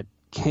that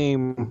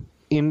came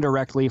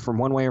indirectly from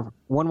one way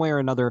or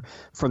another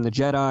from the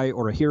Jedi,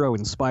 or a hero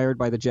inspired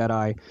by the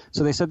Jedi.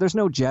 So they said there's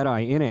no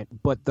Jedi in it,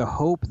 but the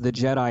hope the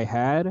Jedi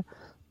had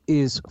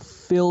is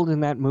filled in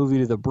that movie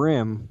to the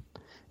brim.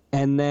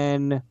 And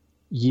then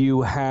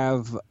you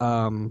have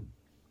and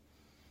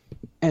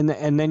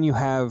then you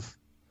have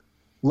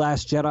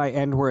Last Jedi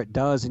end where it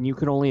does, and you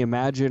can only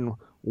imagine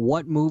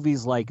what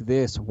movies like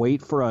this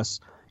wait for us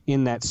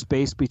in that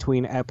space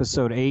between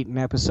Episode 8 and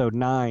Episode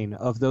 9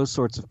 of those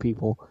sorts of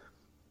people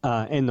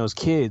and those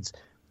kids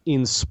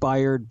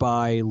inspired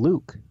by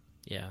Luke.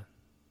 Yeah.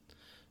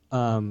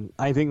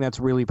 I think that's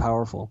really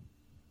powerful.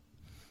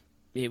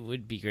 It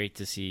would be great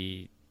to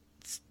see.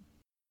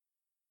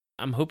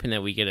 I'm hoping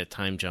that we get a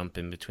time jump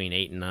in between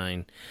 8 and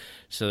 9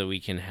 so that we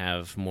can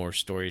have more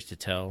stories to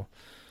tell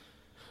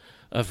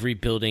of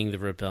rebuilding the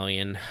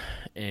rebellion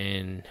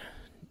and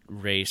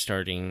Rey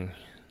starting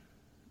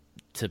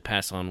to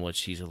pass on what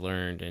she's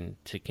learned and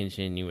to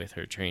continue with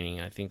her training.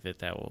 I think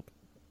that will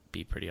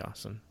be pretty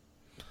awesome.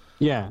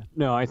 Yeah,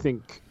 no, I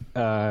think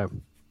there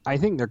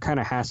kind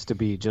of has to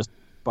be, just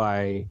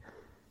by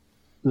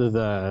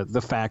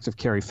the fact of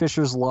Carrie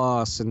Fisher's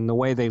loss and the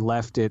way they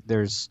left it.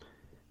 There's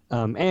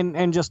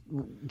and just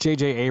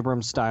J.J.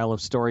 Abrams' style of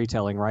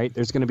storytelling, right?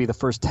 There's going to be the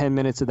first 10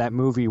 minutes of that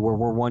movie where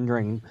we're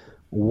wondering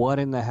what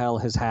in the hell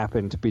has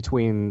happened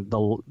between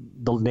the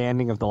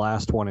landing of the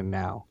last one and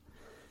now.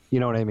 You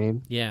know what I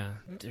mean? Yeah,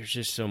 there's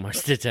just so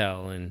much to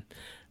tell, and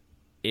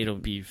it'll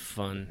be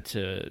fun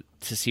to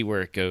see where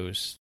it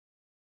goes.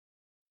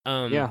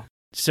 Yeah.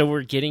 So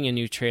we're getting a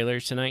new trailer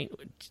tonight.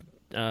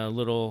 A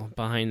little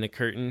behind the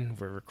curtain.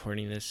 We're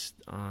recording this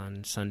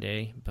on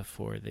Sunday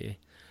before the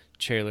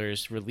trailer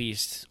is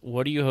released.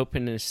 What are you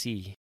hoping to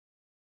see?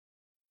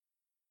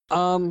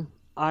 I'm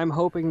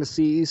hoping to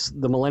see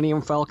the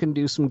Millennium Falcon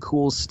do some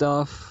cool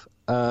stuff.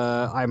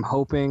 I'm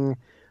hoping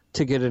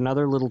to get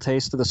another little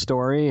taste of the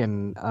story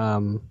and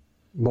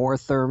more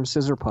Therm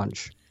Scissor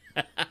Punch.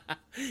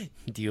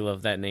 Do you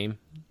love that name?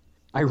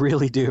 I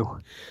really do.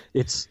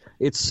 It's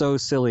so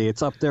silly.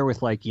 It's up there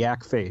with like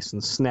Yak Face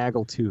and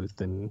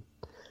Snaggletooth and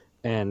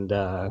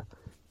Elon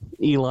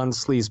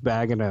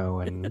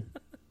Sleaze-Bagano and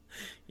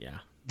yeah,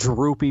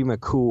 Droopy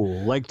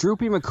McCool. Like,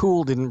 Droopy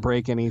McCool didn't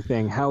break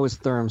anything. How is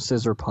Therm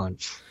Scissor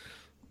Punch?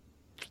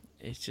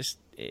 It's just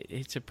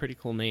it's a pretty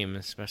cool name,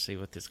 especially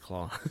with his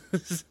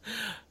claws.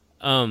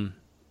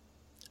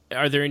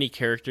 Are there any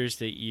characters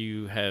that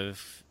you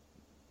have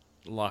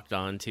locked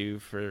on to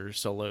for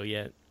Solo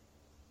yet?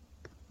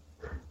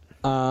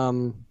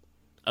 Other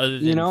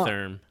than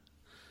Therm.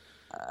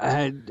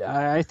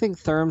 I think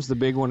Therm's the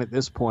big one at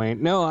this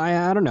point. No,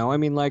 I don't know. I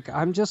mean, like,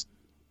 I'm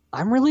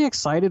really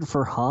excited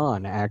for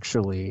Han,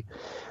 actually.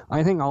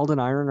 I think Alden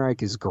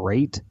Ehrenreich is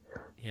great.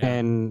 Yeah.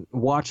 And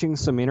watching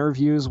some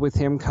interviews with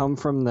him come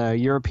from the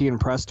European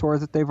press tour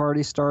that they've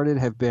already started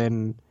have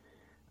been...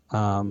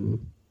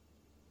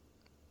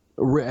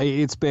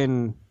 it's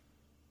been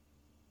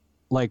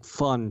like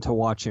fun to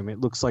watch him. It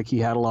looks like he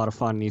had a lot of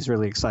fun and he's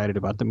really excited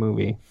about the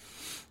movie.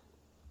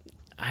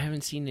 I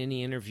haven't seen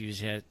any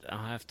interviews yet.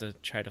 I'll have to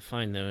try to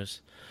find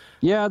those.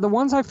 Yeah, the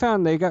ones I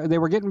found, they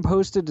were getting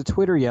posted to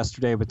Twitter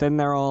yesterday, but then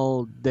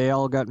they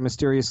all got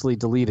mysteriously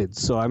deleted.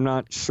 So I'm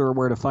not sure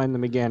where to find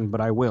them again,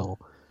 but I will.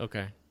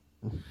 Okay.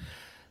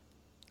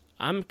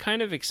 I'm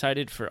kind of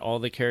excited for all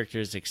the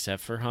characters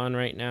except for Han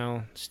right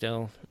now,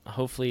 still.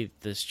 Hopefully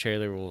this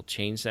trailer will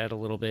change that a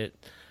little bit.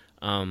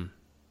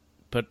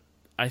 But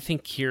I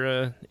think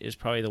Kira is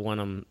probably the one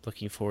I'm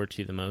looking forward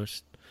to the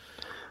most.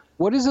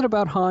 What is it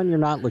about Han you're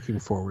not looking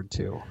forward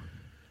to?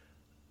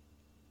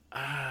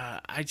 I'm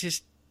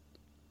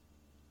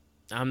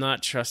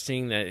not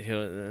trusting that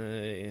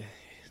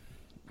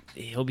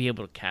he'll be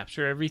able to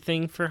capture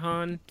everything for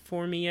Han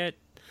for me yet.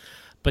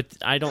 But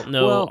I don't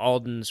know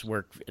Alden's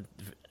work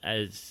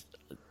as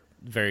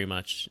very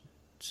much.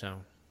 So,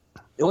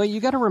 well,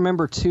 you got to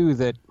remember too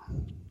that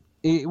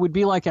it would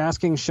be like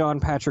asking Sean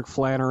Patrick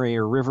Flannery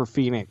or River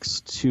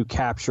Phoenix to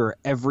capture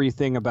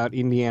everything about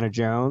Indiana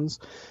Jones.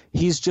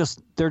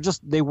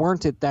 They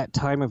weren't at that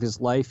time of his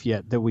life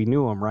yet that we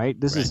knew him, right?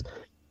 This is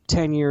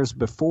 10 years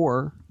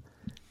before.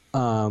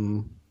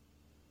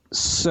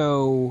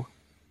 So,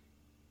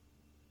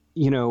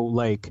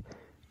 like,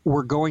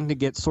 we're going to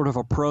get sort of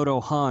a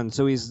proto-Han,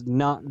 so he's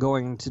not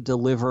going to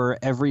deliver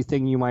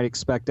everything you might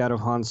expect out of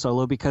Han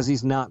Solo because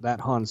he's not that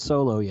Han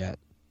Solo yet.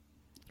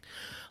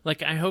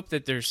 Like, I hope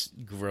that there's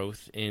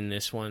growth in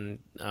this one.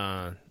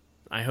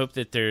 I hope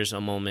that there's a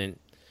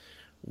moment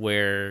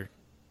where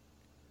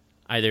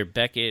either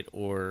Beckett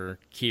or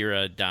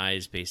Kira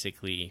dies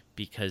basically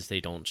because they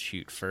don't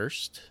shoot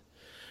first.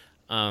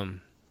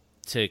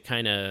 To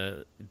kind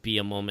of be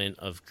a moment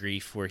of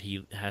grief where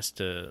he has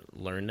to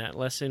learn that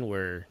lesson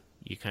where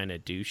you kind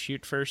of do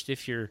shoot first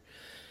if you're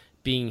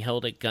being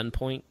held at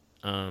gunpoint.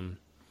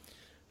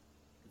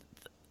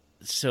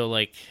 So,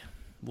 like,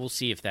 we'll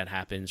see if that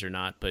happens or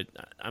not, but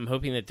I'm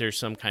hoping that there's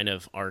some kind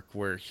of arc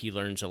where he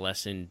learns a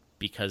lesson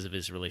because of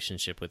his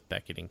relationship with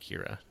Beckett and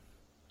Kira.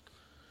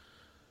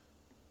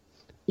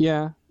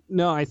 Yeah.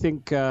 No, I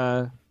think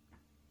that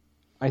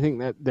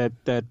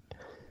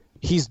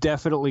he's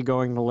definitely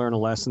going to learn a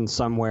lesson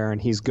somewhere,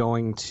 and he's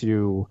going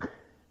to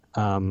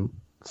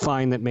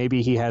find that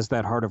maybe he has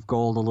that heart of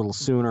gold a little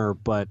sooner,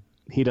 but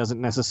he doesn't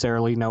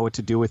necessarily know what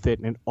to do with it,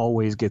 and it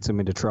always gets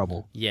him into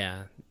trouble.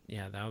 Yeah,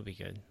 that would be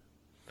good.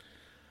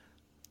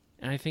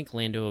 And I think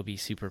Lando will be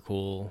super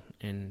cool,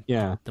 and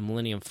the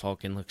Millennium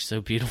Falcon looks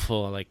so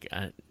beautiful. Like,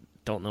 I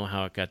don't know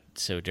how it got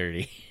so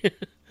dirty.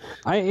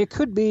 It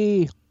could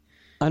be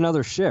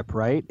another ship,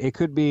 right? It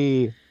could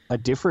be a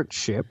different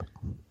ship.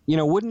 You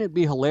know, wouldn't it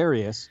be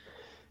hilarious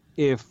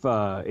if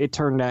it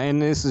turned out, and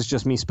this is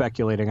just me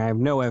speculating, I have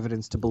no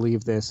evidence to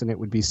believe this, and it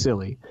would be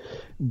silly,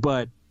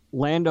 but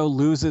Lando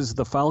loses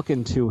the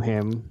Falcon to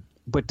him,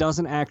 but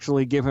doesn't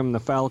actually give him the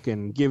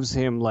Falcon, gives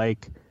him,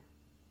 like,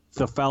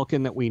 the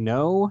Falcon that we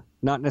know,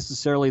 not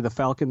necessarily the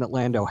Falcon that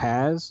Lando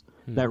has,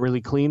 that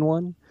really clean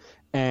one,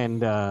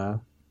 and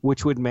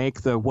which would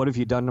make the "what have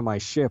you done to my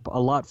ship" a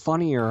lot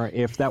funnier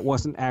if that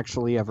wasn't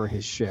actually ever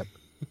his ship.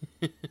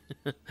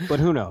 But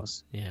who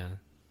knows? Yeah.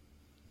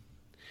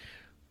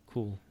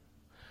 Cool.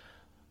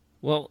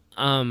 Well,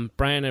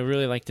 Brian, I'd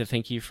really like to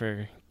thank you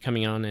for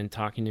coming on and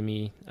talking to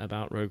me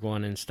about Rogue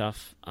One and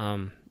stuff.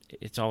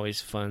 It's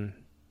always fun.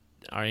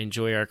 I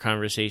enjoy our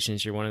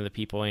conversations. You're one of the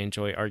people I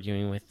enjoy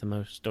arguing with the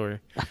most.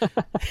 Or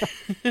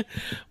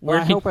well,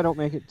 I hope I don't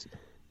make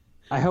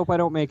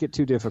it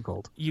too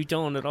difficult. You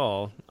don't at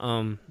all.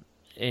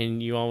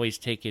 And you always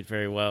take it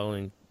very well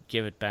and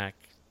give it back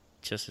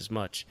just as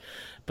much.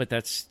 But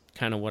that's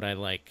kind of what I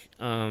like.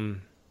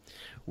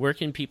 Where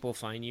can people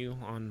find you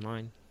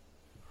online?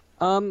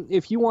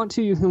 If you want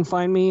to, you can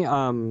find me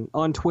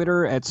on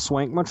Twitter at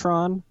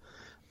Swankmatron.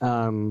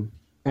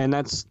 And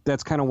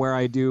that's kind of where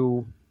I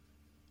do,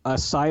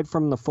 aside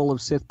from the Full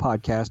of Sith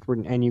podcast,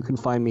 and you can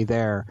find me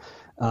there.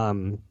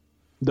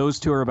 Those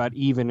two are about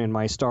even in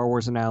my Star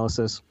Wars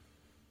analysis.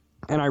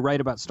 And I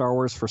write about Star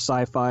Wars for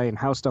Sci-Fi and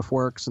How Stuff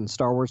Works and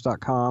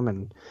StarWars.com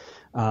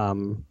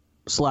and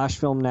Slash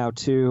Film Now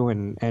too,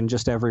 and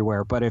just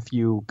everywhere. But if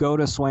you go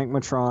to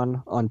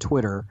Swankmatron on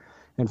Twitter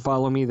and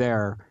follow me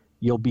there,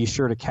 you'll be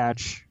sure to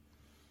catch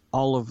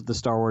all of the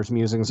Star Wars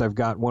musings I've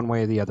got one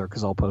way or the other,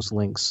 because I'll post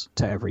links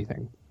to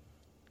everything.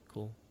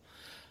 Cool.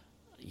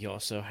 You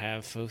also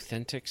have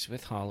Fauthentics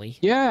with Holly.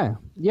 Yeah,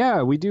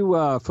 we do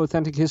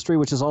Fauthentic History,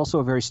 which is also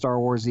a very Star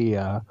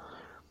Warsy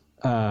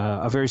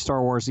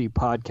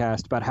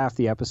podcast. About half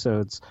the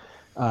episodes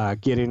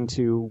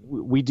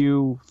we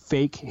do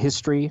fake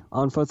history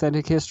on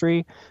Fauthentic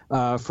History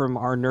from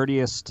our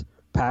nerdiest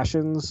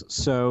passions.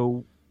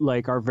 So,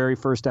 like, our very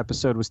first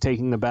episode was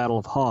taking the Battle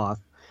of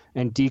Hoth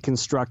and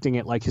deconstructing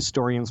it like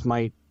historians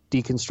might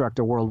deconstruct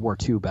a World War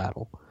II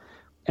battle.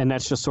 And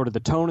that's just sort of the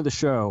tone of the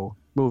show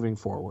moving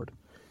forward.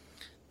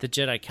 The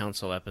Jedi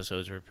Council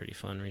episodes were pretty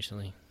fun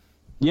recently.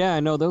 Yeah,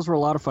 no, those were a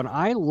lot of fun.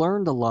 I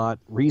learned a lot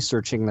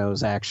researching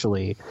those,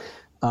 actually,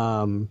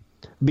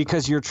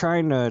 because you're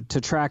trying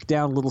to track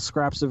down little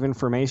scraps of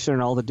information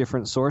and all the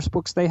different source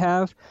books they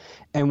have.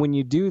 And when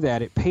you do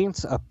that, it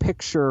paints a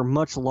picture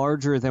much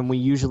larger than we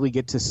usually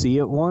get to see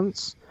at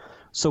once.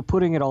 So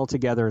putting it all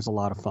together is a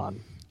lot of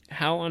fun.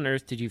 How on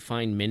earth did you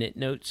find minute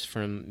notes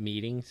from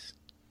meetings?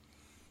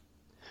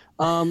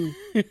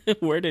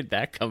 Where did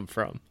that come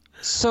from?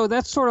 So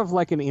that's sort of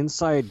like an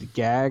inside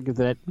gag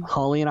that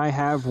Holly and I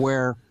have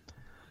where,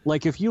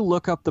 like, if you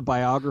look up the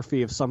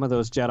biography of some of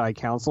those Jedi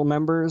Council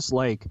members,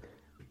 like,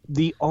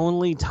 the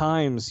only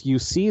times you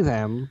see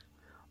them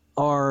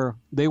are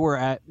they were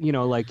at,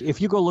 like, if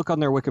you go look on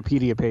their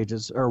Wikipedia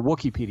pages or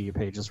Wikipedia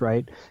pages,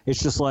 right?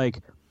 It's just like,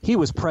 he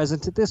was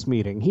present at this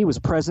meeting. He was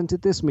present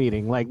at this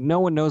meeting. Like, no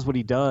one knows what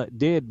he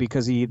did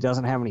because he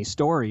doesn't have any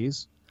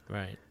stories.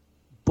 Right.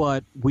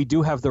 But we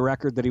do have the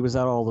record that he was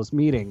at all those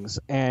meetings.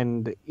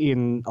 And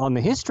on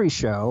the history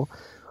show,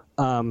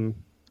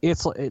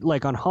 it's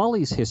like on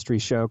Holly's history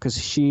show, because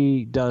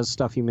she does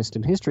stuff you missed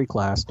in history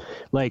class,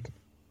 like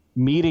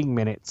meeting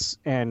minutes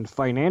and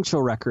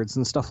financial records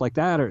and stuff like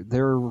that.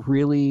 They're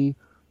really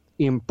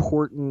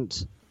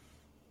important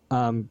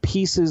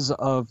pieces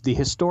of the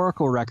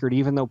historical record,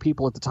 even though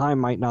people at the time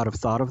might not have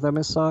thought of them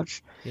as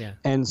such. Yeah.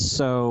 And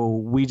so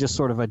we just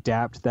sort of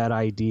adapt that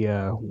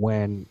idea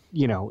when,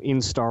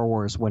 in Star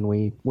Wars, when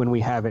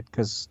we have it,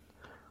 because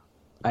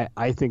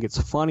I think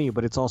it's funny,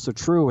 but it's also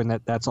true, and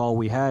that's all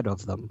we had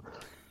of them.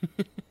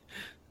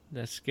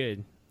 That's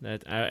good.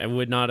 That I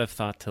would not have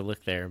thought to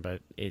look there,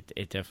 but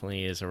it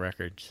definitely is a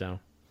record, so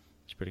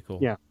it's pretty cool.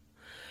 Yeah.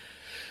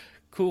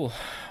 Cool.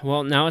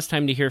 Well, now it's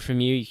time to hear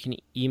from you. You can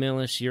email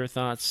us your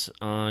thoughts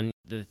on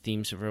the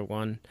themes of Rogue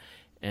One.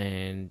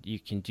 And you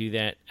can do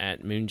that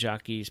at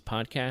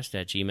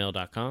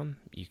moonjockeys.podcast@gmail.com.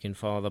 You can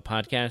follow the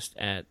podcast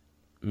at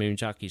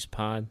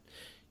moonjockeys.pod.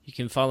 You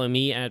can follow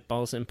me at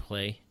Balls in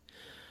Play.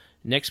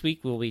 Next week,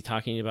 we'll be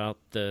talking about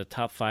the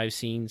top 5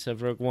 scenes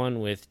of Rogue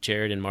One with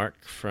Jared and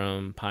Mark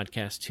from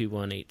podcast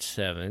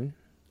 2187.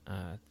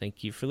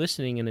 Thank you for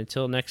listening, and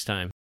until next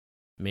time,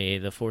 may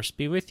the Force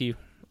be with you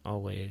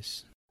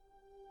always.